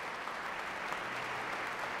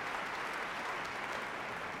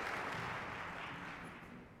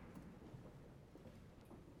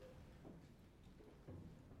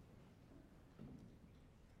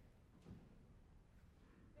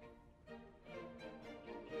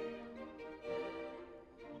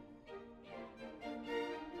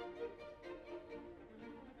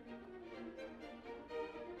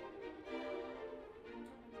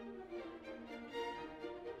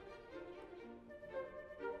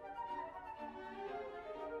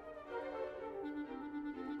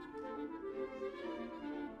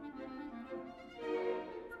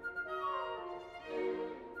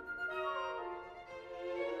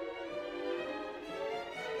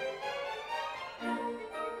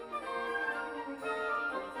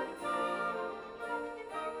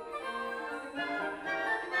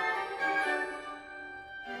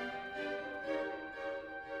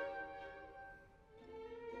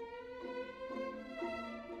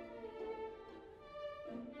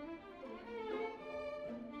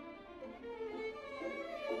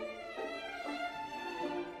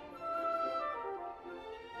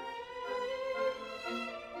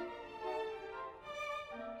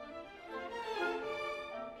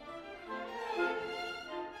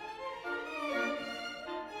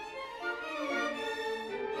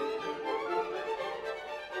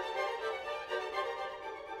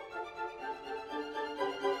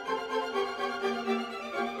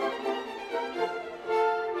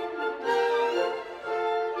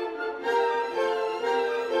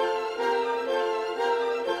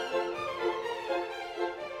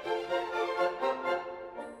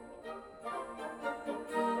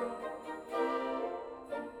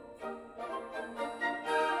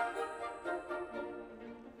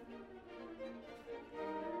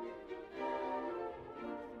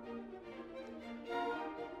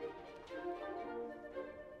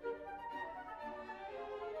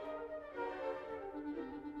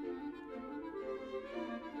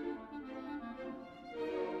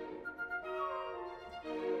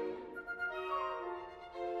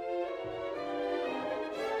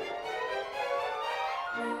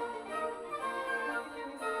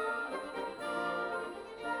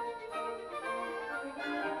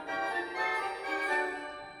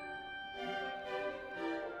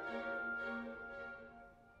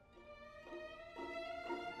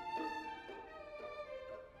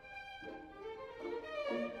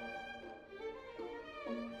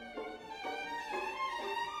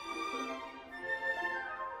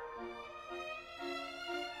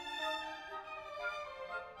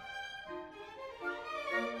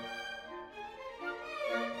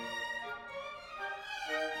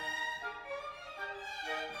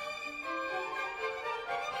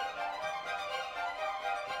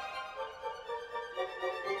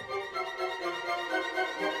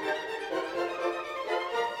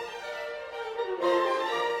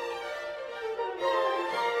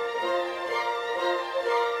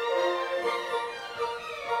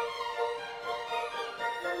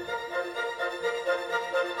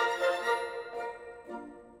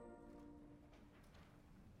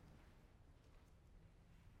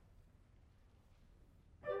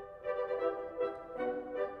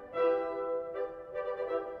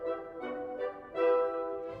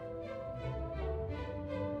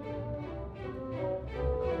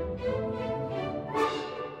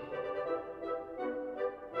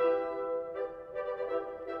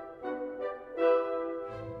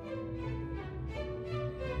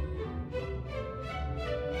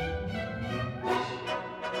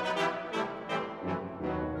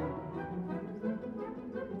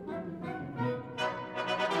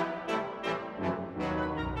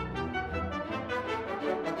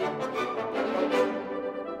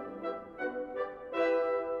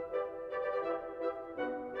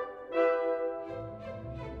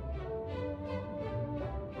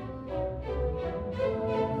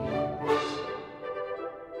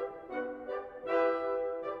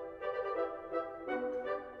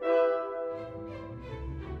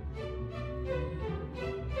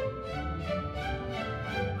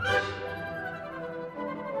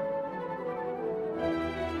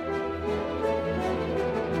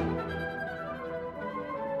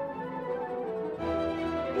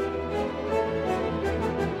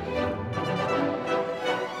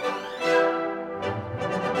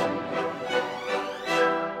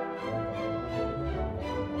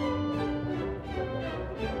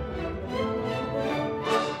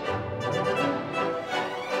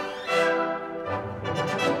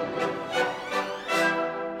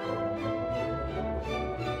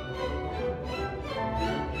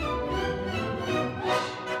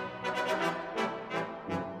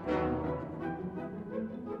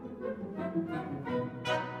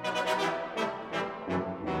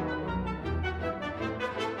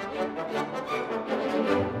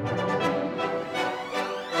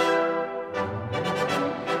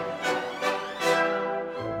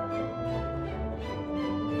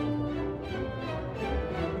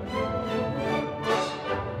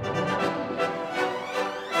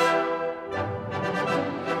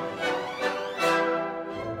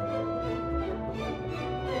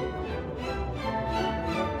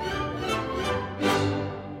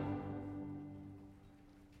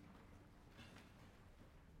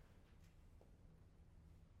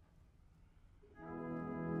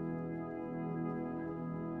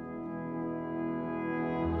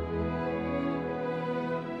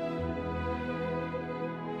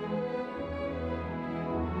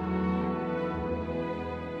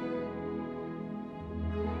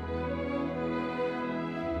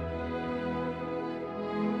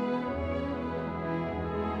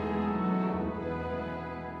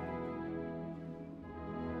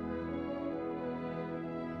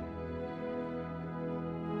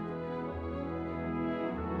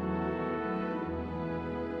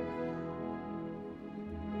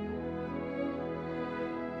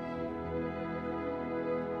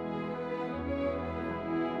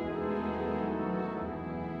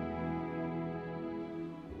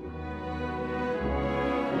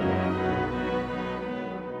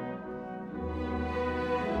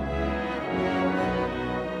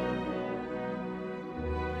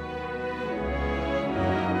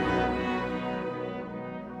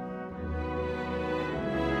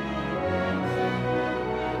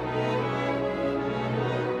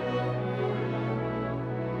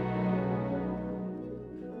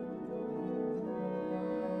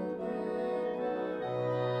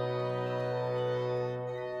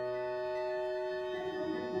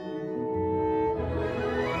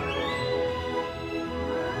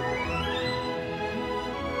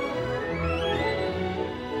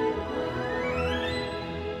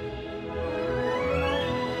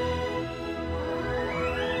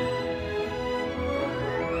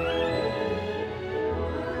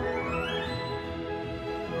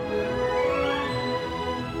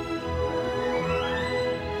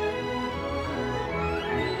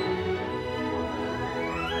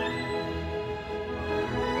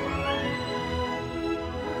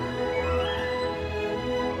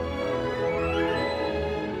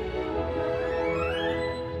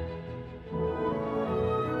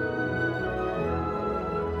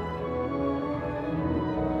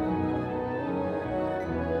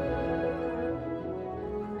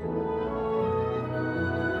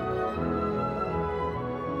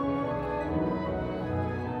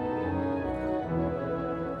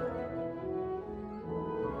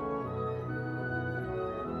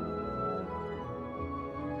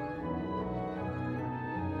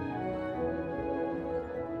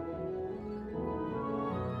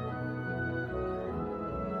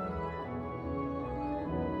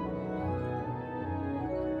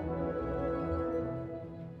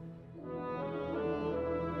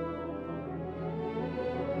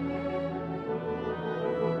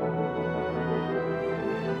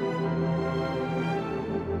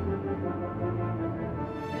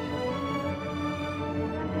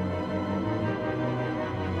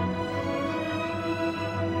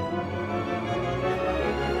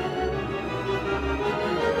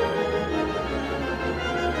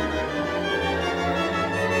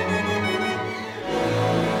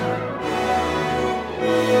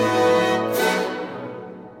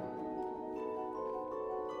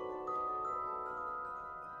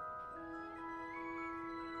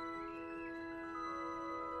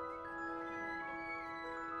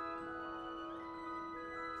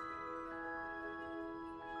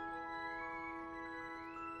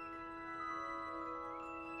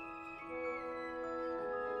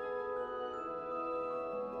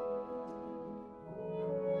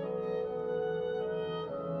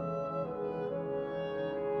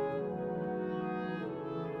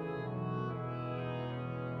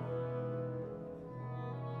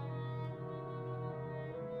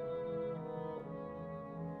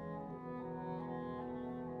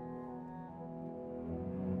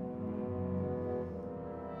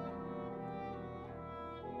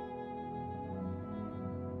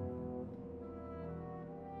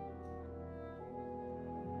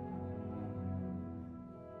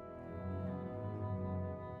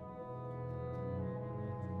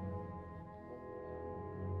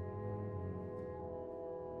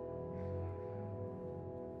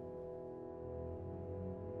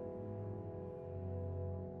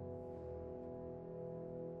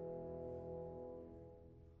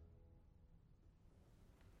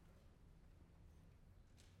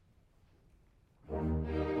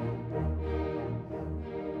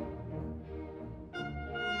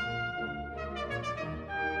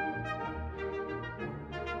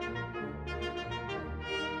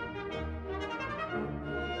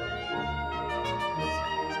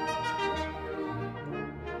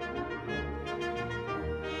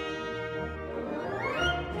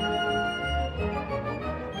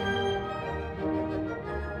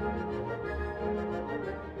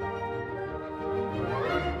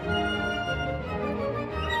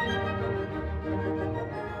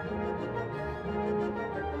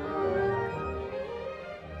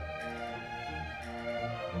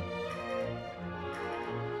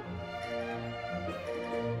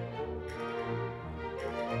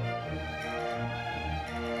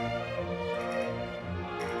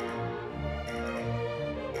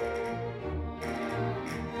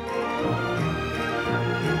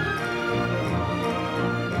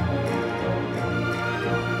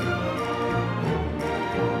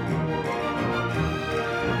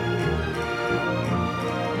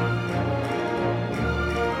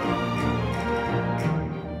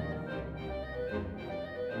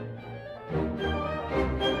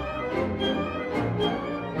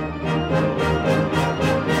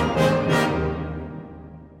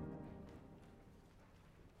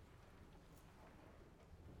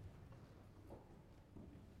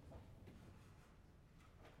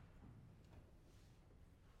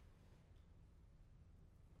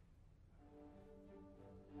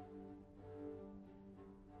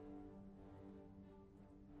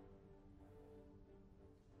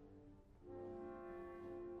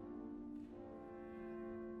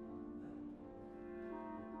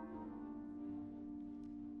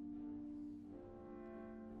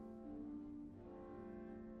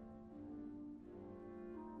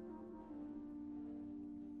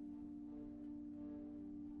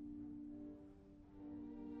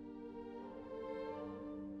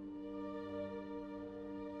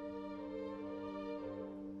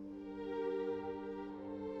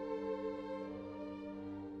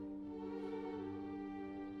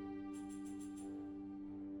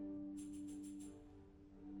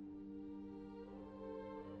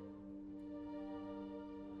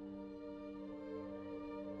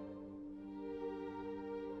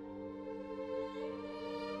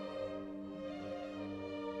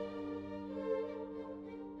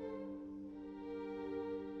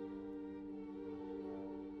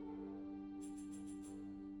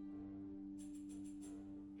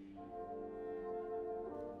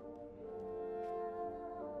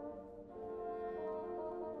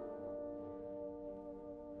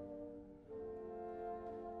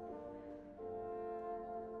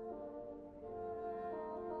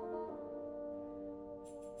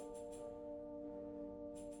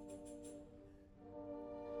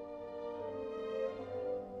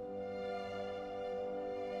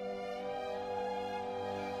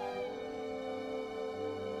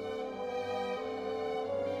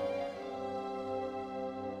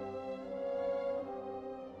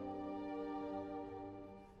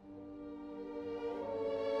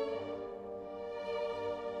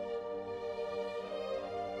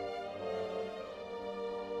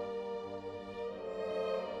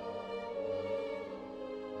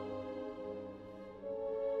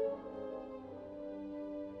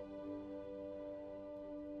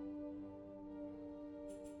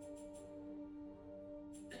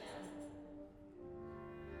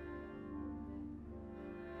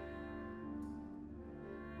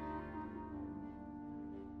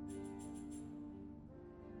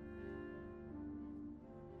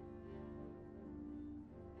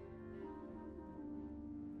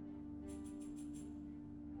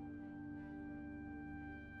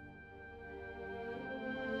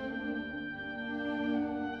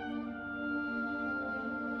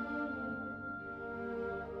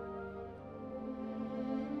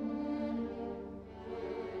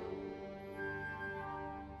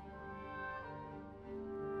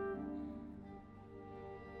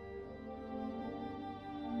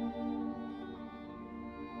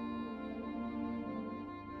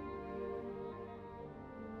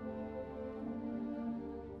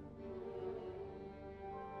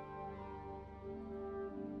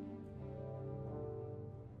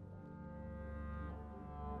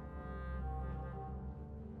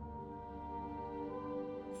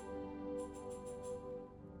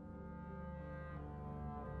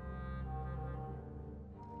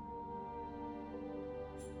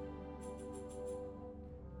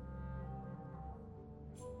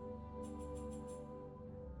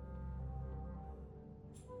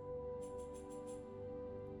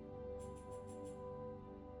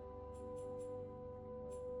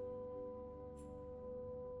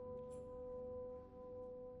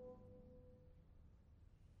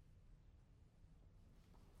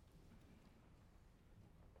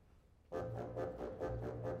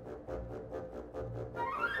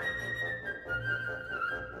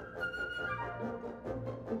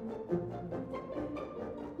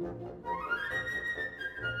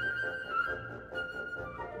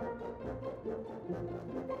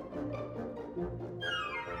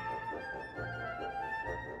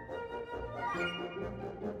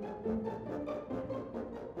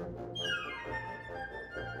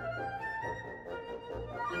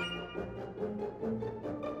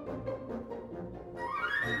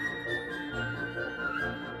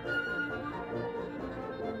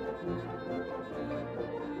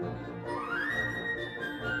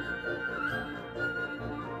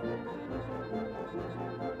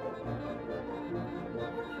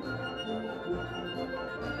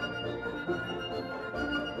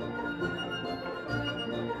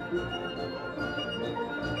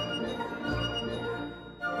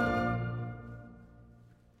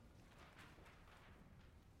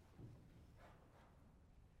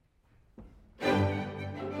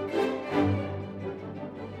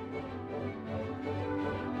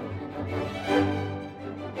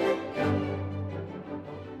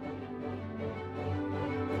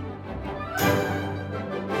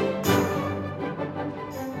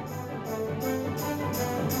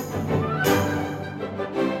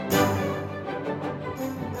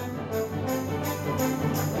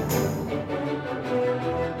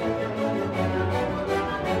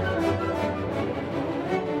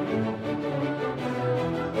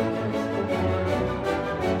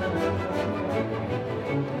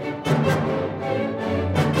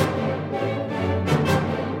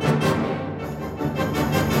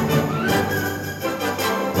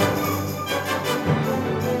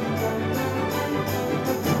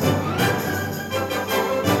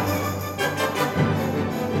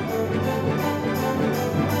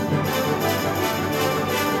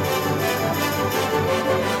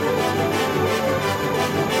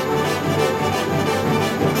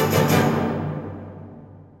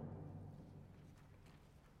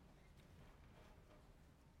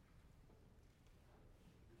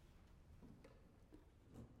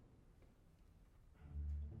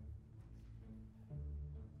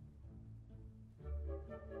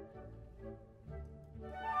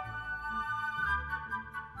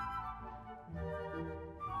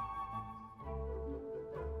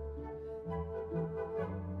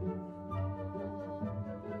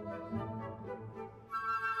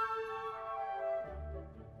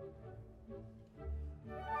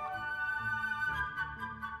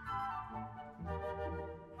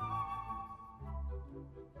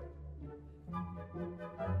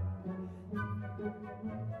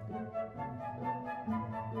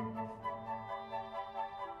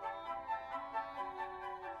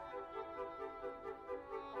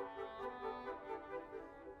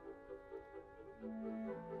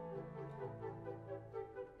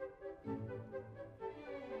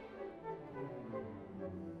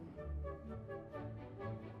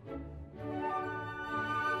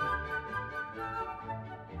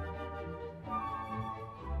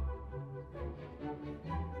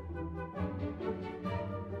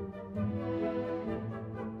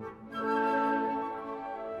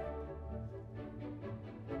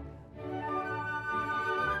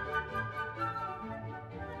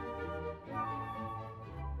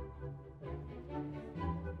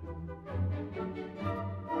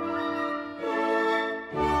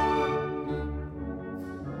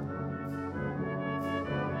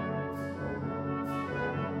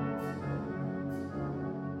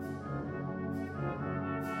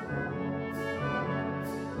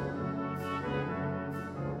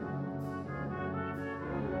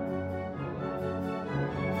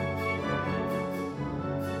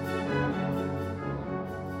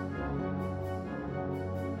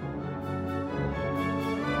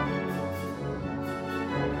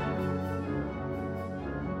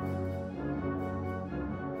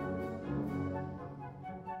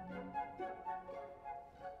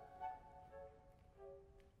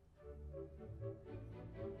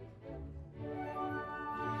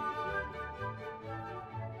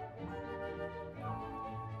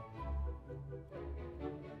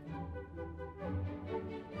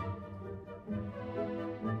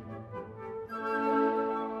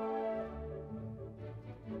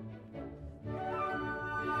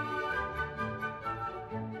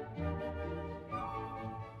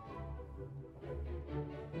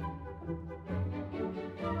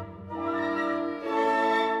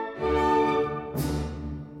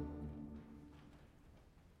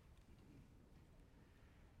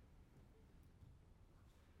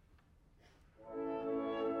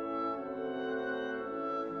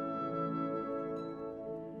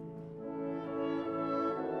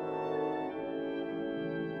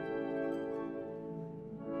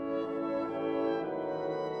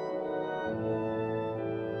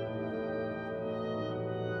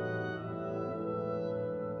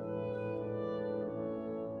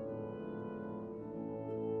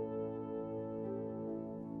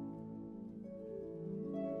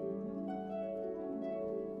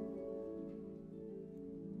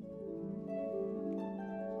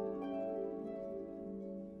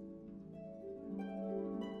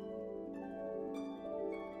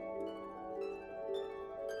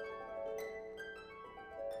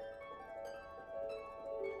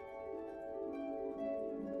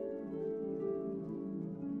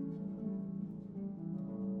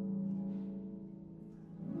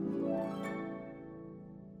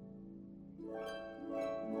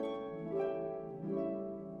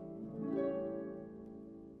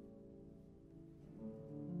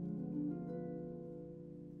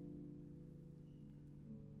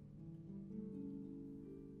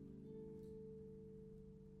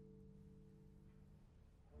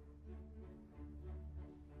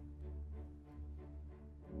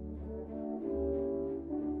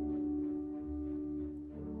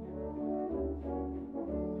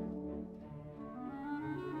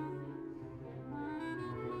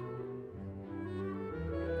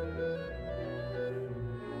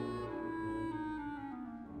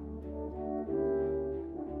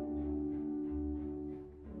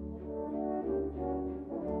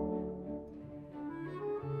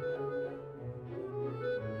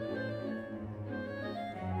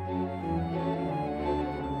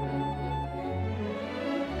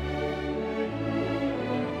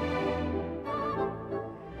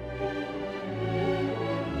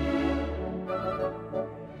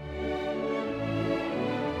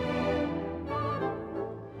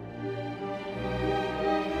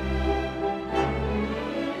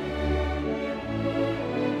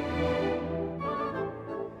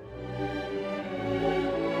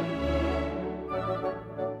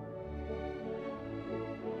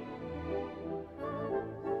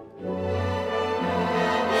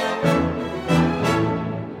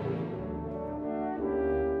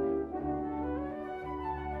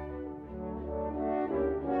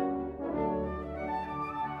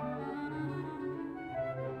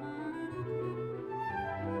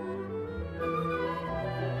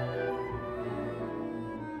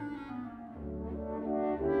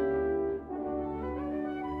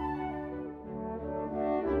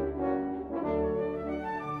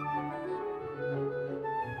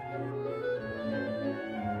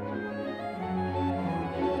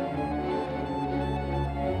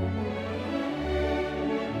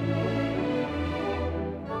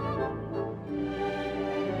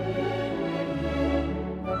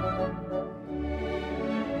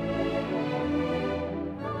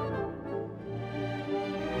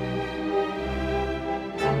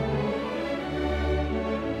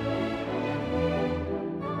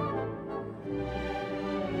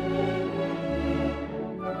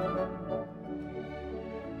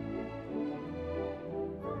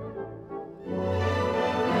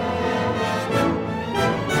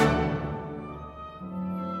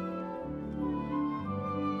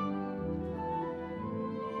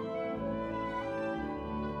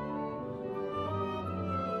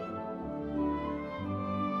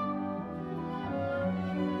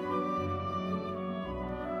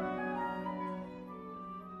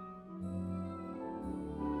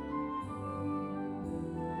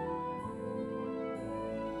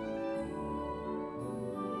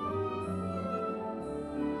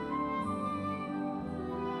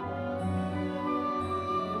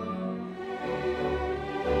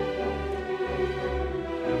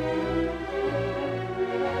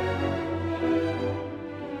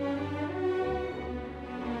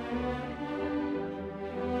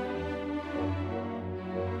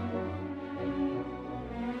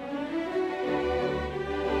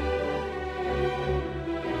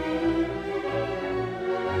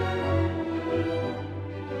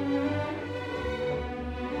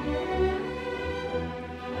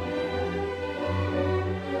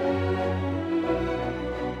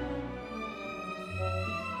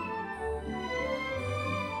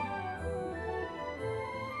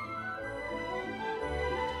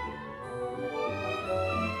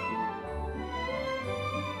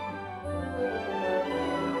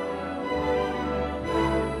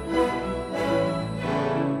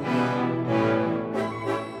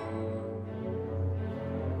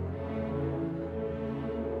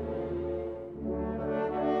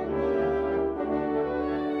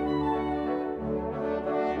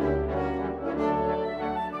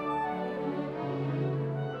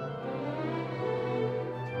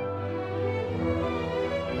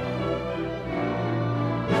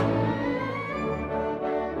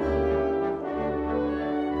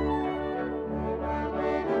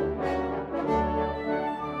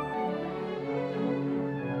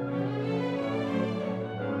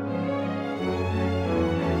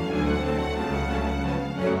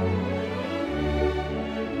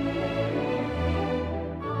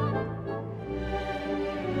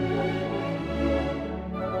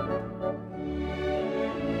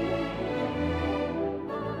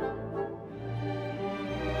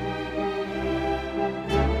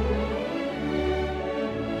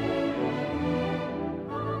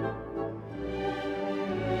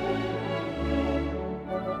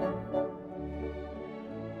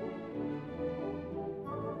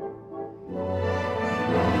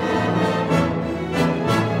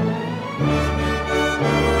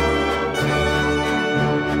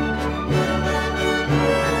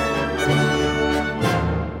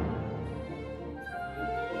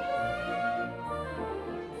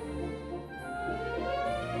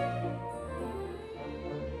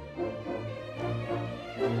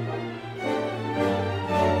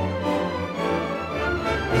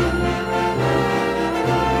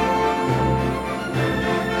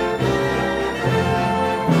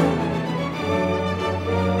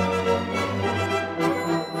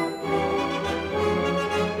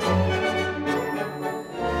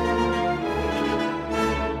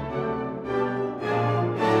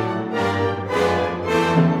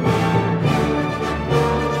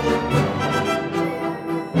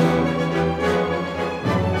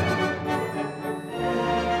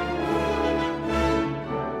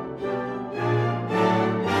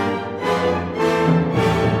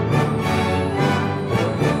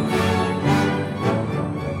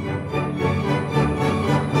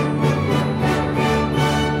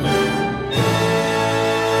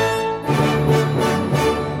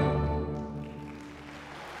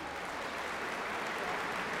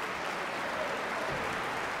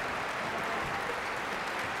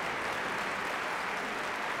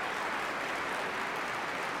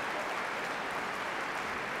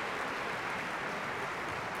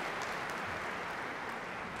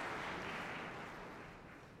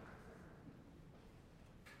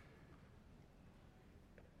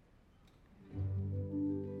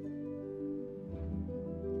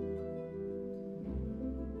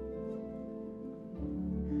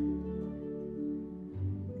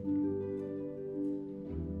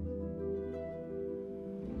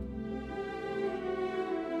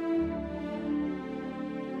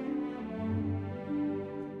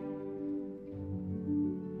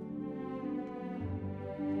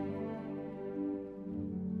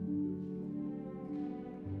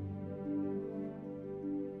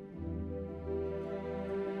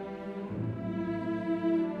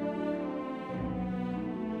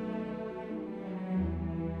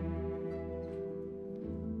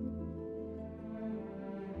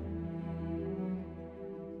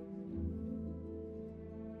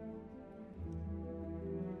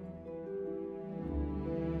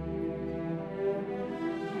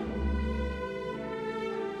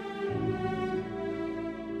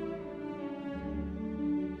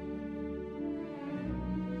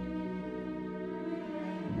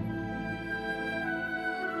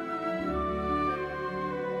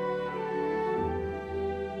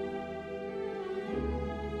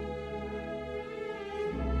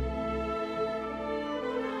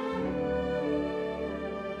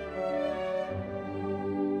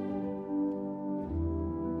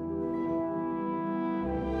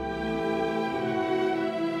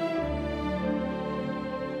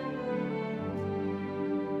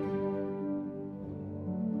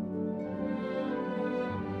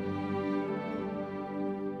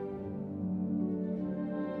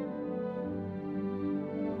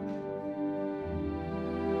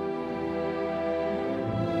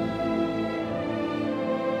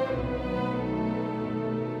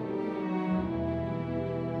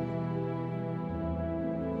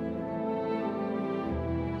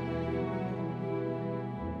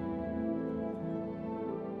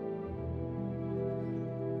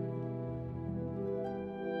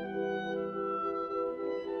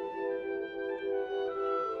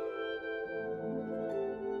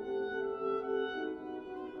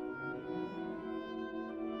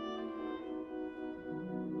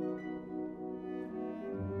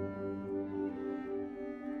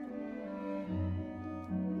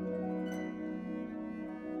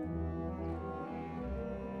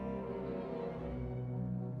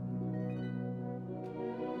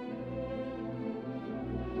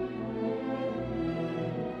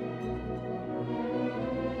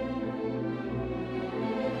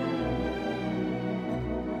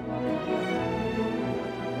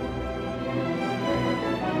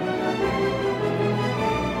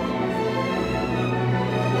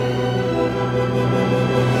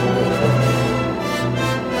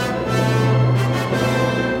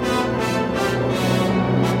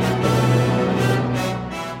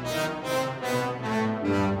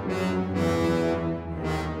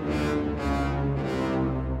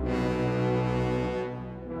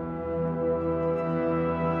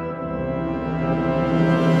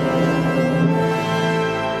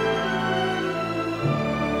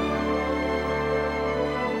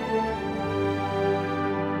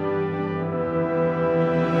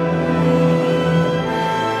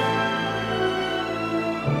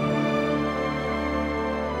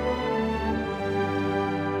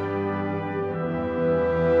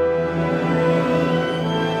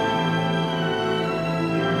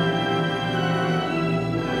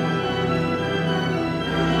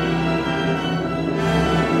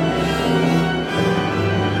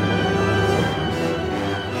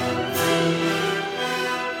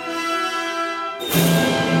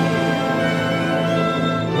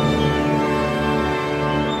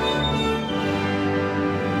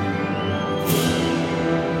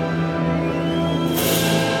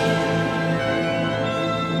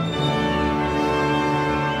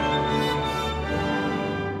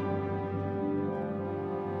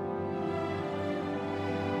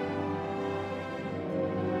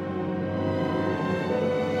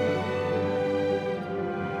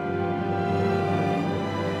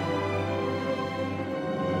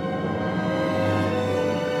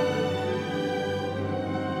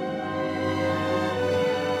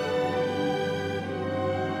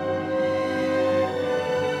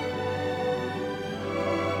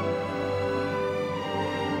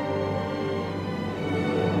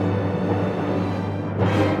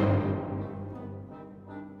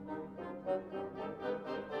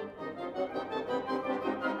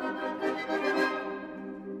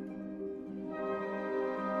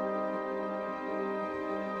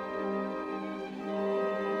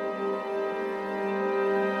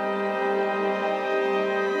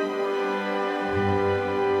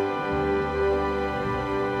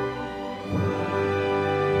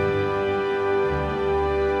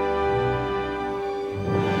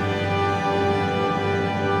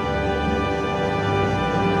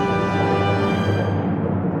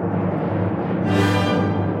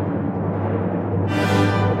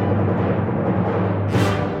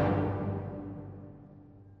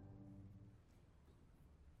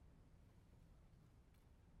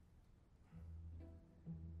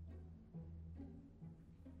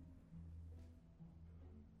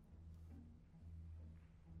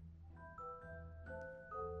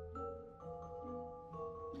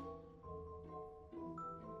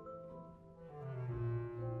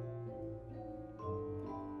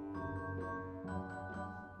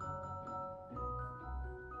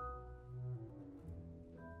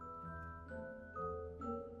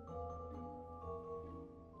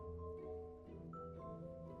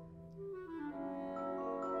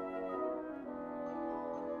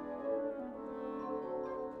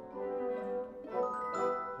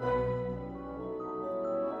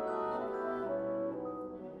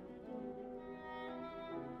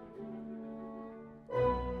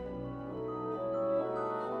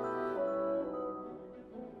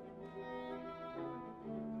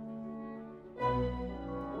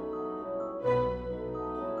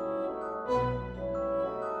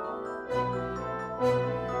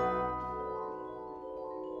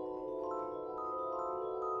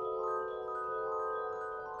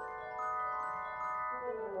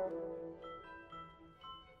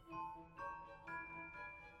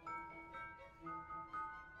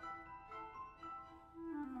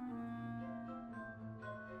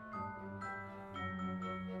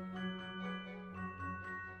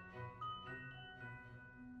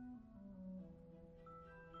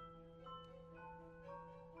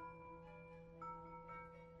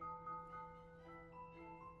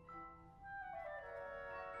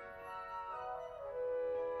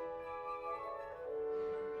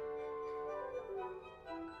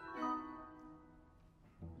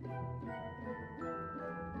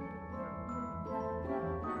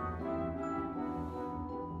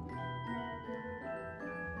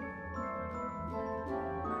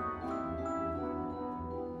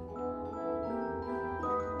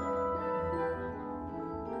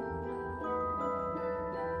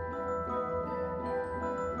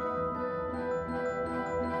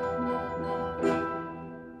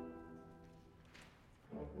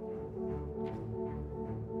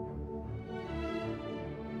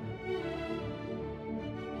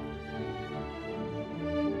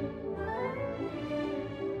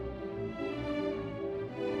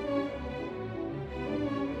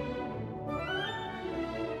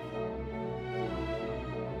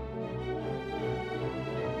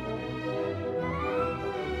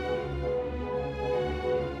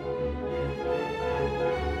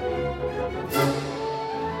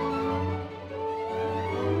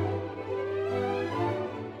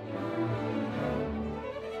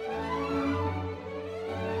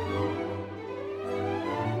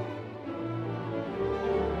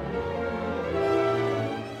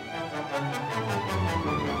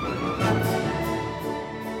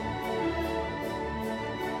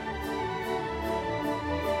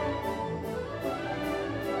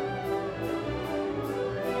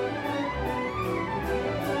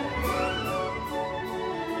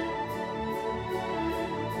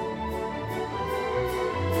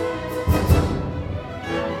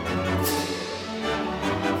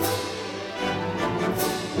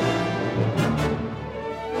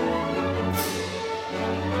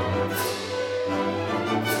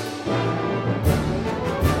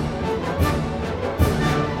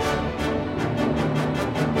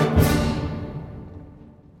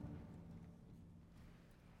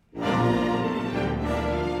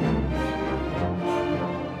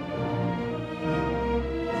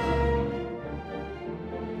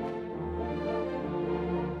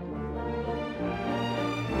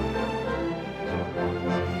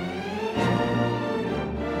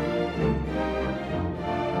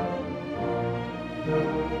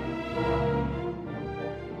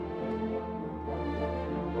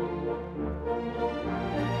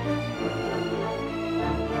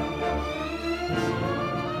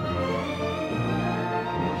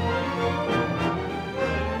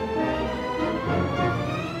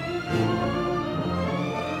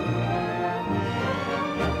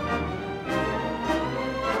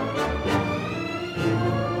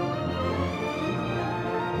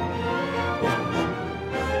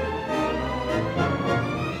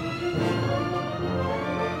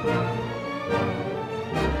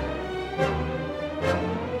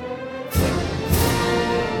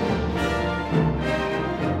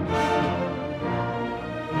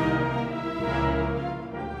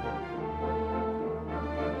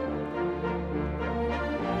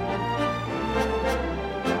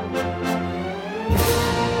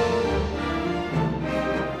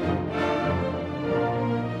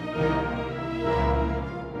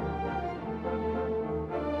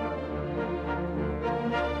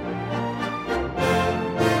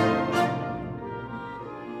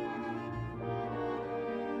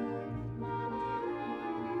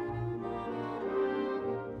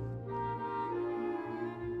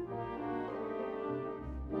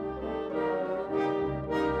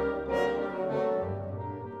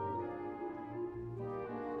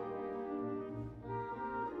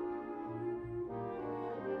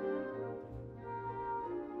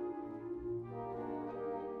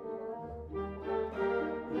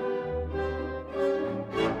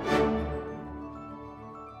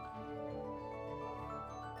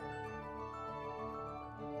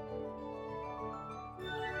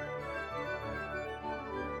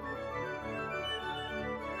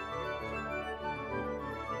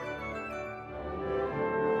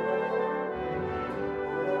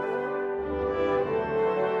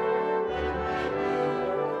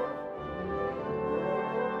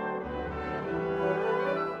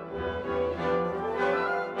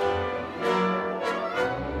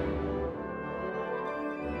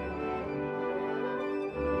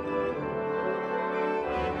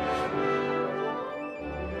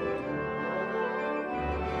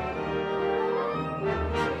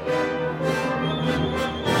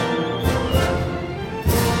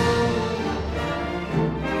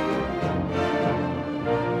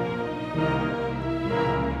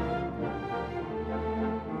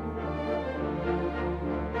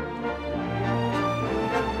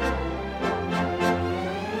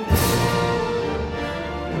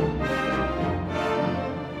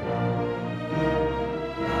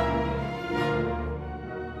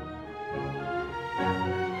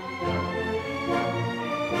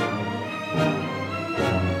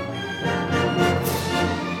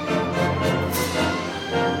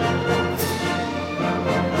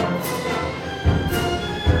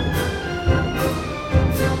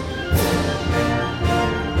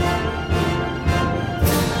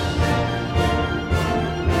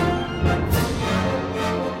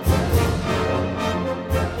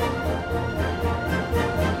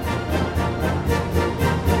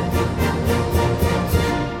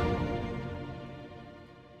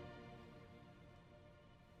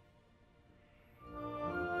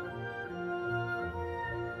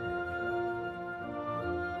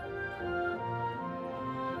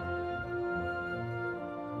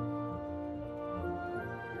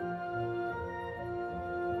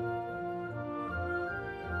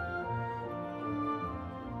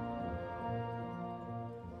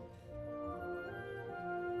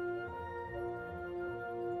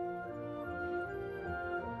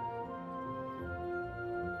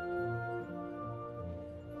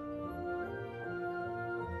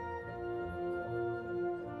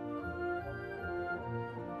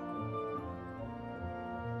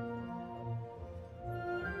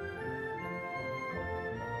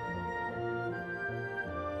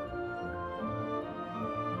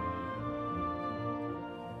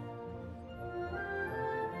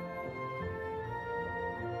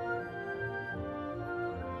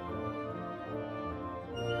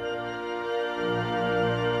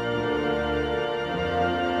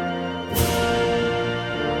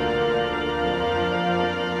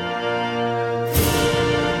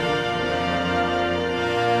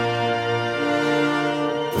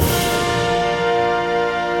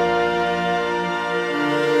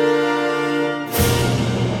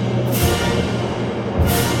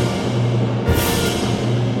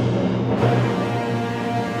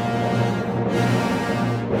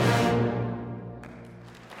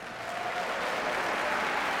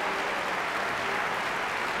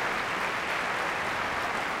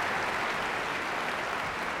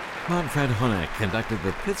 Manfred Honeck conducted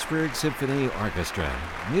the Pittsburgh Symphony Orchestra.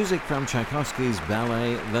 Music from Tchaikovsky's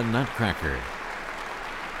ballet, The Nutcracker.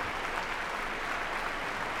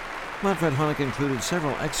 Manfred Honeck included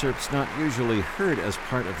several excerpts not usually heard as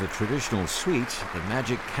part of the traditional suite: The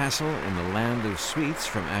Magic Castle in the Land of Sweets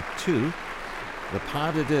from Act 2, The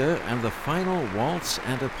Pas de Deux, and the final Waltz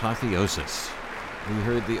and Apotheosis. We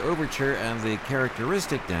heard the overture and the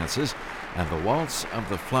characteristic dances, and the Waltz of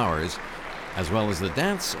the Flowers, as well as the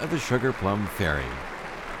Dance of the Sugar Plum Fairy.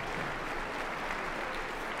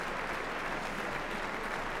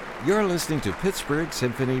 You're listening to Pittsburgh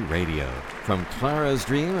Symphony Radio. From Clara's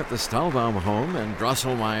Dream at the Stahlbaum home and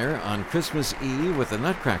Drosselmeyer on Christmas Eve with the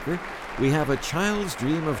Nutcracker, we have A Child's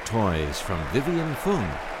Dream of Toys from Vivian Fung,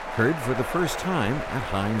 heard for the first time at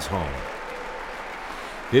Heinz home.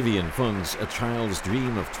 Vivian Fung's A Child's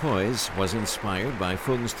Dream of Toys was inspired by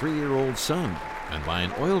Fung's 3-year-old son and by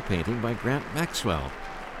an oil painting by Grant Maxwell.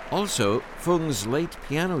 Also, Fung's late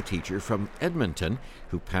piano teacher from Edmonton,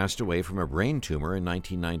 who passed away from a brain tumor in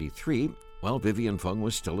 1993 while Vivian Fung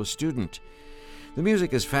was still a student. The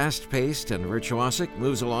music is fast-paced and virtuosic,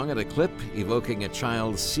 moves along at a clip, evoking a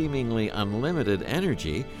child's seemingly unlimited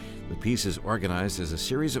energy. The piece is organized as a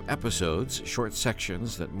series of episodes, short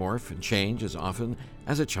sections that morph and change as often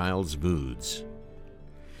as a child's moods.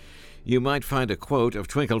 You might find a quote of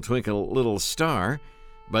Twinkle, Twinkle, Little Star,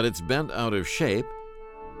 but it's bent out of shape.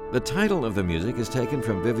 The title of the music is taken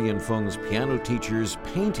from Vivian Fung's piano teacher's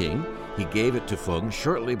painting. He gave it to Fung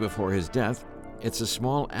shortly before his death. It's a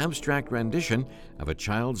small abstract rendition of a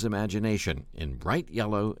child's imagination in bright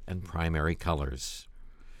yellow and primary colors.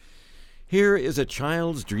 Here is A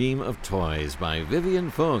Child's Dream of Toys by Vivian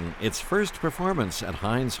Fung, its first performance at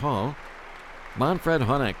Heinz Hall. Manfred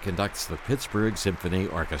Honeck conducts the Pittsburgh Symphony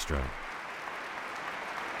Orchestra.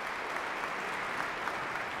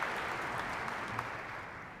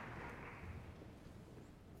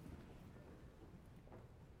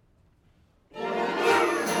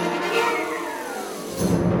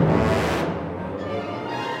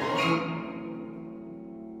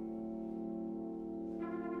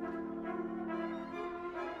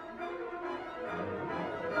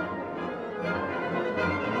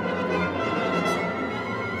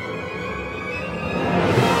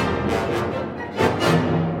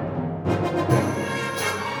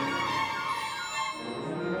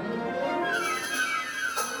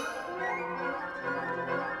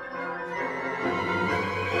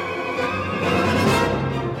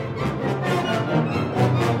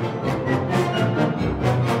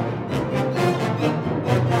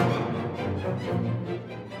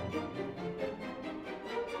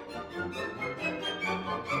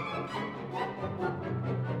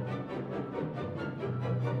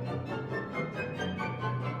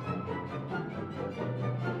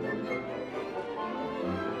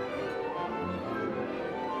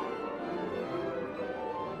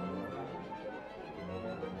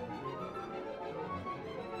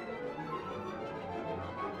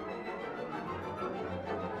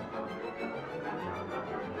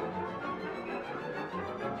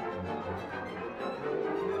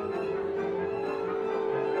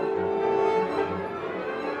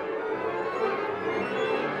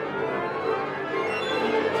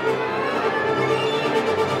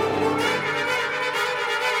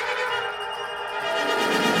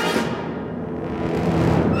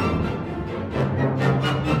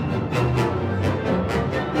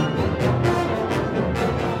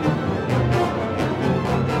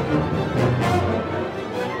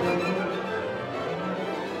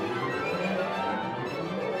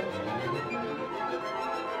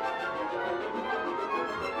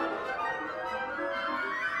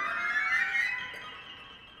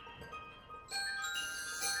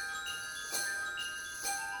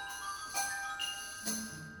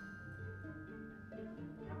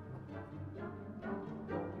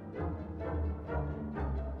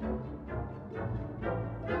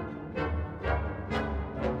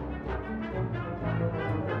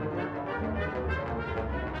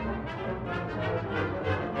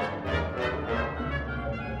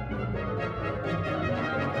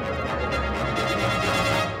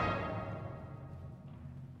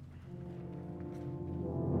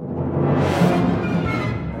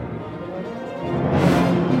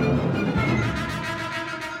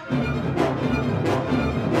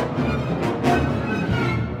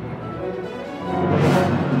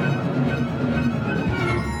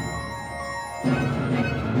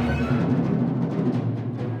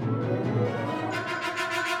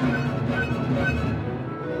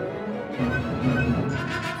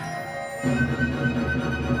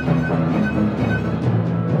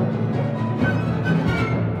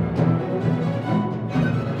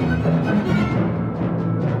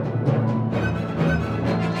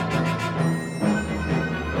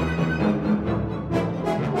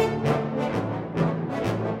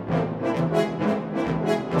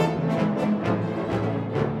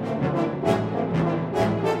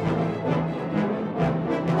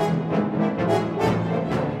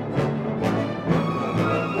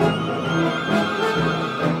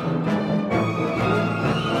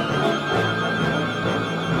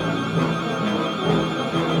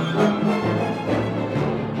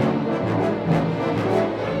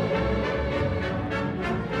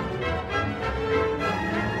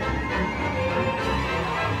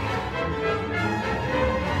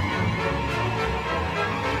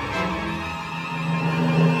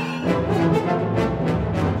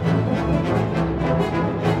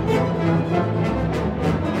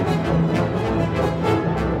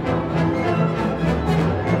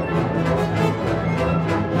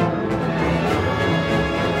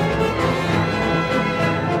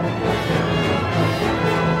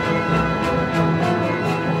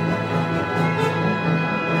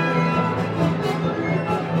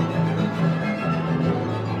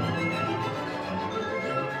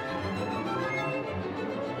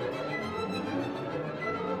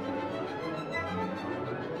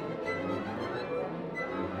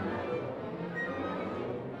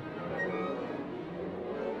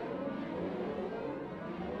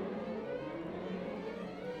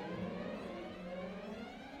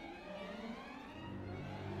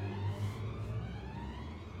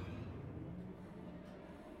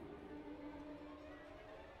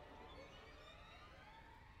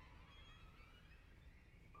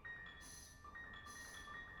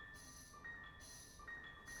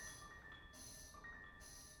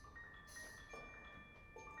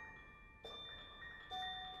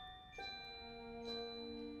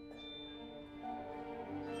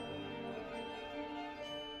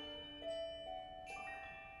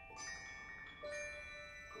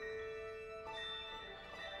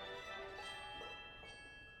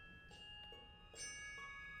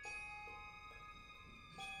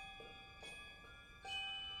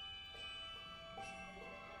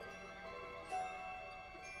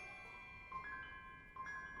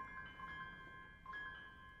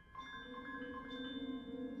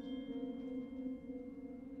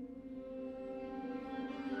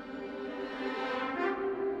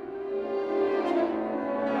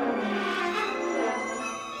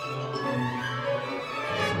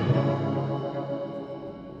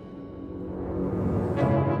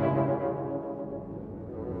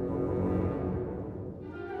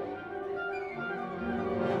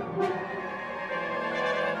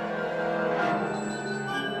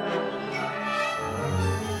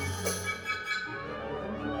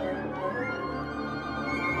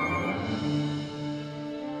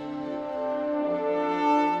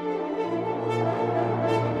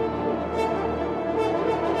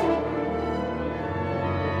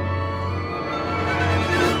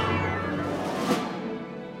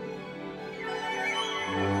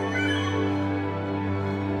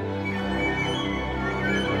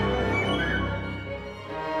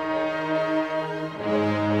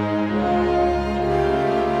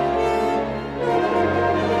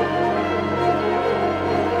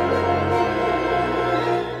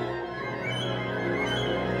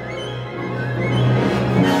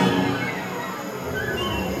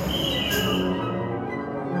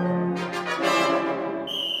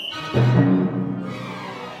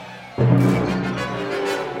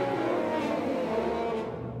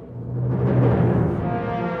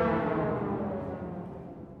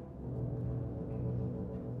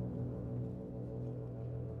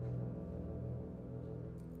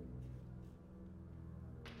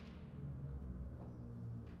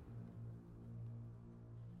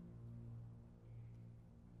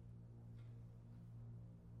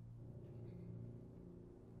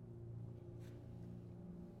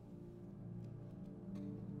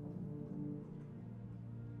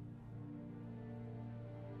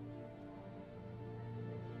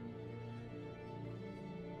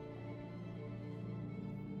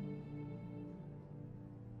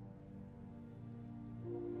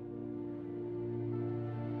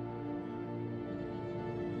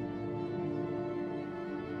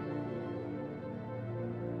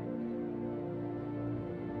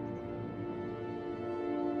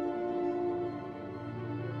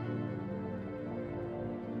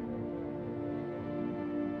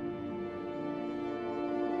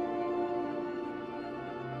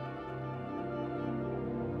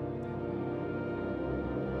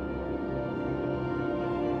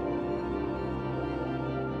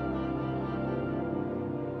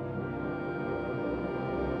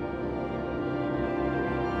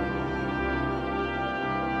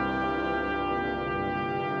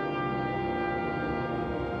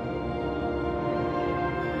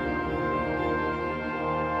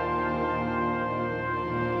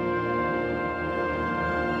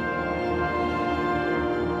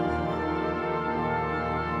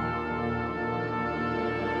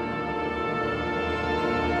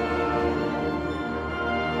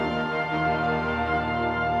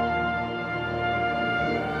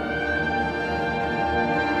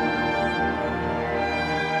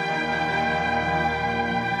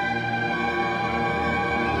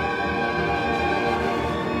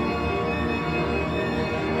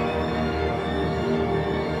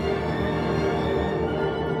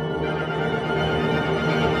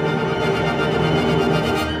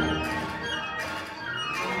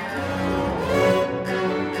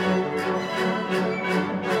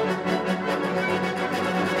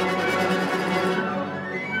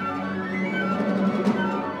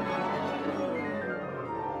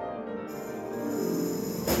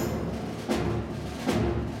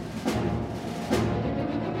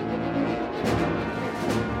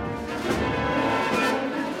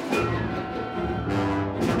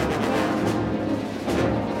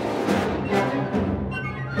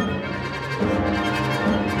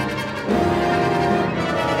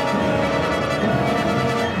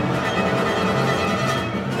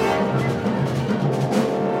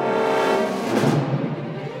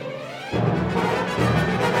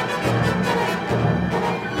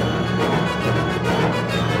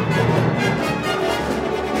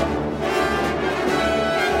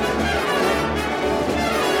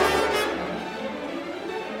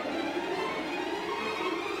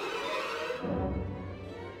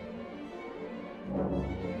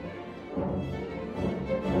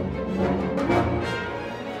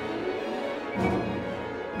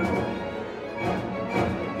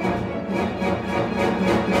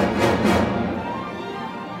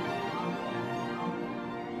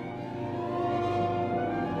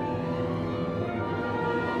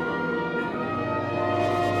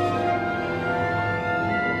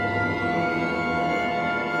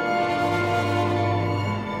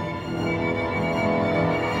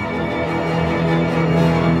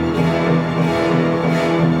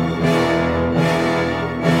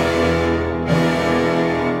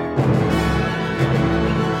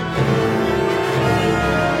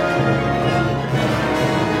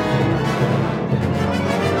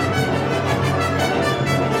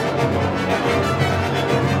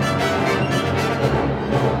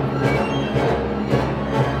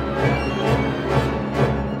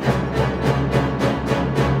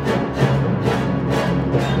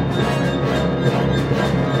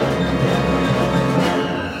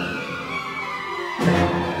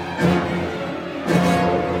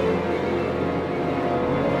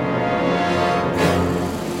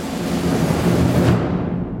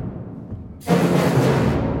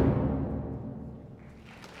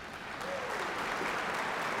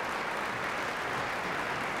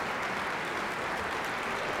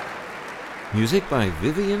 Music by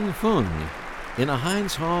Vivian Fung. In a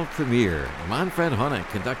Heinz Hall premiere, Manfred Honeck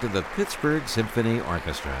conducted the Pittsburgh Symphony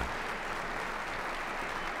Orchestra.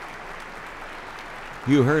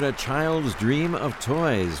 You heard A Child's Dream of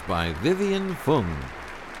Toys by Vivian Fung.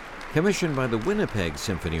 Commissioned by the Winnipeg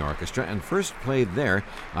Symphony Orchestra and first played there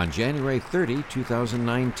on January 30,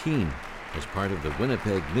 2019, as part of the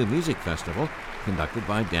Winnipeg New Music Festival conducted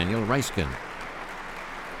by Daniel Reiskin.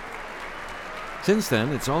 Since then,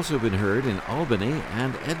 it's also been heard in Albany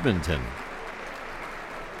and Edmonton.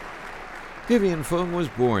 Vivian Fung was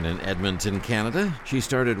born in Edmonton, Canada. She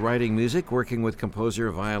started writing music working with composer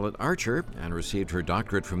Violet Archer and received her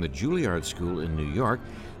doctorate from the Juilliard School in New York.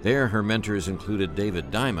 There, her mentors included David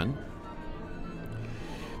Diamond.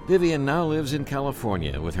 Vivian now lives in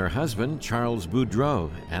California with her husband, Charles Boudreau,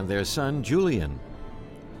 and their son, Julian.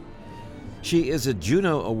 She is a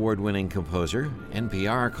Juno Award-winning composer.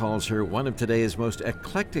 NPR calls her one of today's most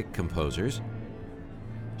eclectic composers.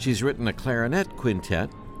 She's written a clarinet quintet,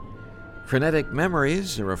 Frenetic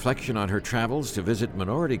Memories, a reflection on her travels to visit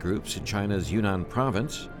minority groups in China's Yunnan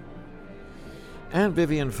province. And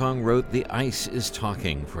Vivian Fung wrote The Ice is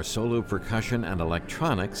Talking for solo percussion and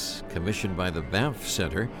electronics, commissioned by the Banff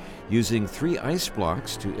Center, using 3 ice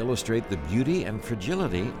blocks to illustrate the beauty and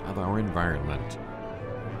fragility of our environment.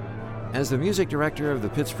 As the music director of the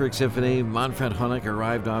Pittsburgh Symphony, Manfred Honeck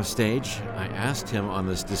arrived off stage. I asked him on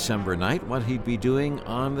this December night what he'd be doing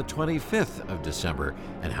on the 25th of December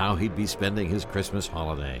and how he'd be spending his Christmas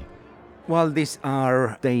holiday. Well, these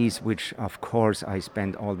are days which, of course, I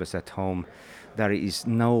spend always at home. There is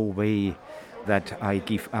no way that I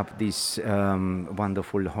give up these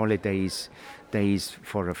wonderful holidays, days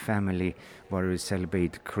for a family where we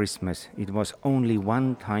celebrate Christmas. It was only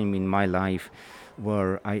one time in my life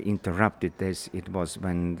where I interrupted this. It was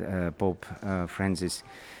when Pope Francis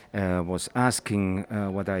was asking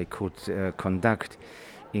what I could conduct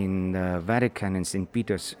in Vatican and St.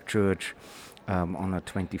 Peter's Church on the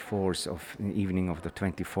 24th of evening of the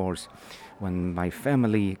 24th, when my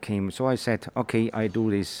family came. So I said, okay, I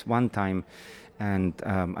do this one time, and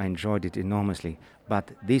I enjoyed it enormously.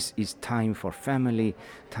 But this is time for family,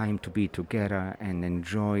 time to be together and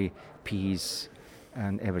enjoy peace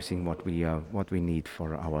and everything what we need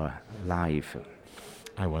for our life.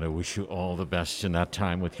 I want to wish you all the best in that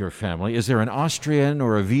time with your family. Is there an Austrian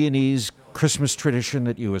or a Viennese Christmas tradition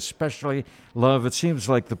that you especially love? It seems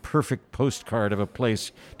like the perfect postcard of a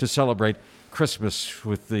place to celebrate Christmas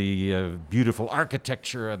with the beautiful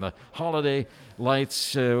architecture and the holiday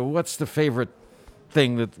lights. What's the favorite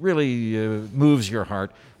thing that really moves your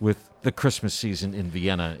heart with the Christmas season in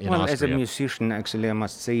Vienna, in Austria? Well, as a musician, actually, I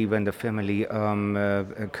must say, when the family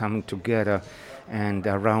come together and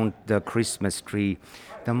around the Christmas tree,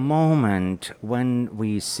 the moment when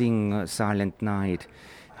we sing Silent Night,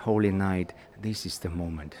 Holy Night, this is the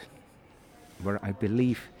moment where I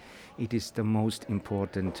believe it is the most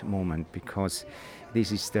important moment, because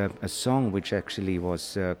this is a song which actually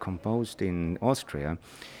was composed in Austria,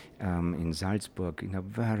 in Salzburg, in a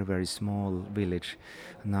very, very small village.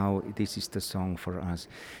 Now this is the song for us.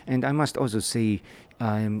 And I must also say,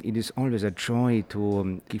 it is always a joy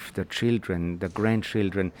to give the children, the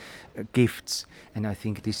grandchildren, gifts, and I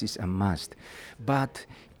think this is a must. But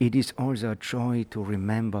it is also a joy to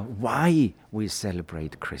remember why we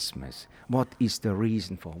celebrate Christmas. What is the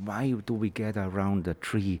reason for? Why do we gather around the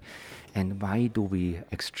tree? And why do we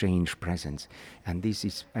exchange presents? And this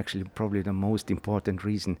is actually probably the most important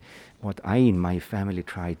reason what I in my family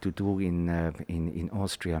try to do in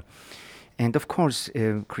Austria. And of course,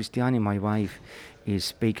 Christiane, my wife,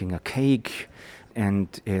 is baking a cake and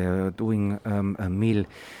doing a meal.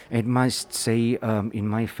 I must say, in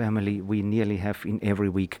my family, we nearly have in every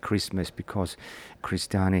week Christmas, because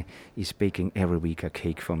Christiane is baking every week a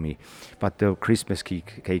cake for me. But the Christmas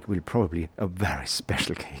cake will probably a very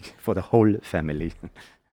special cake for the whole family.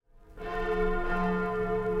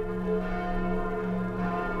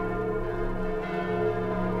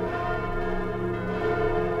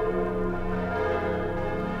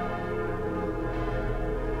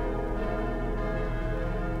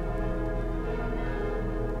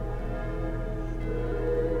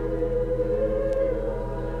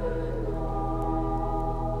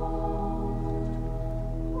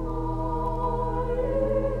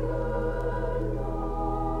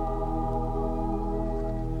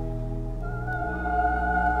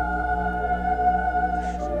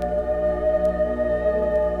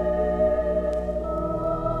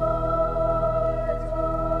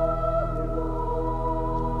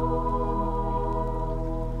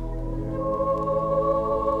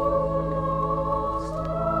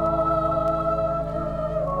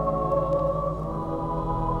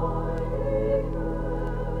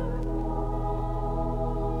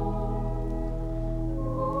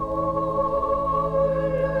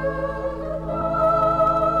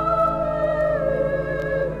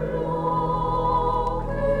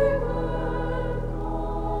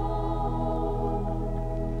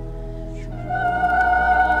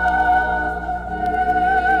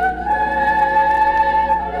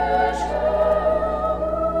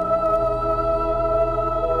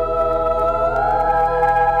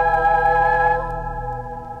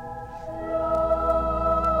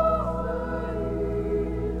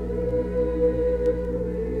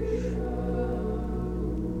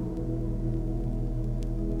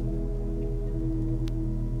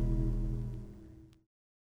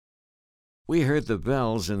 We heard the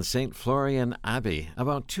bells in St. Florian Abbey,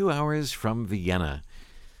 about 2 hours from Vienna.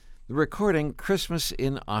 The recording Christmas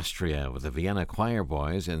in Austria with the Vienna Choir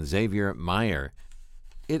Boys and Xavier Meyer.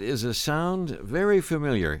 It is a sound very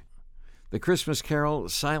familiar. The Christmas carol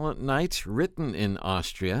Silent Night, written in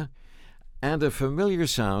Austria, and a familiar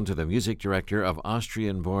sound to the music director of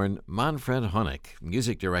Austrian-born Manfred Honeck,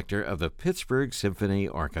 music director of the Pittsburgh Symphony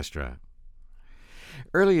Orchestra.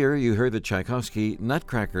 Earlier, you heard the Tchaikovsky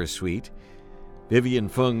Nutcracker Suite, Vivian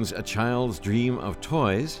Fung's A Child's Dream of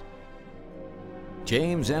Toys.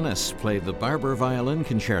 James Ehnes played the Barber Violin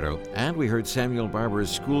Concerto, and we heard Samuel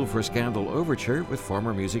Barber's School for Scandal Overture with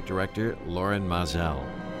former music director Lauren Mazel.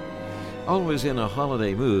 Always in a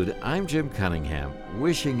holiday mood, I'm Jim Cunningham,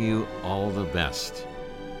 wishing you all the best.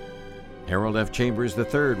 Harold F. Chambers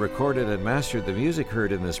III recorded and mastered the music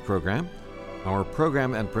heard in this program. Our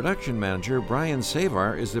program and production manager, Brian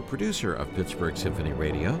Savar, is the producer of Pittsburgh Symphony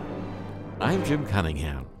Radio. I'm Jim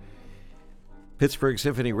Cunningham. Pittsburgh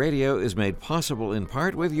Symphony Radio is made possible in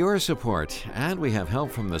part with your support, and we have help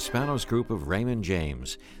from the Spanos Group of Raymond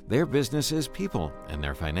James. Their business is people and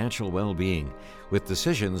their financial well-being, with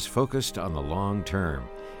decisions focused on the long term.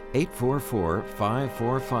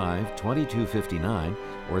 844-545-2259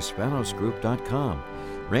 or spanosgroup.com.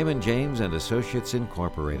 Raymond James and Associates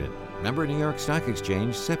Incorporated. Member New York Stock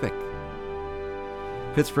Exchange, SIPC.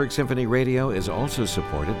 Pittsburgh Symphony Radio is also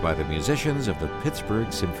supported by the musicians of the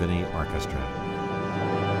Pittsburgh Symphony Orchestra.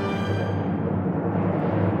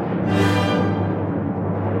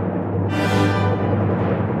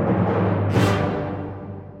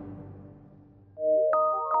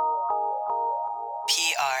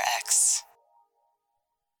 PRX.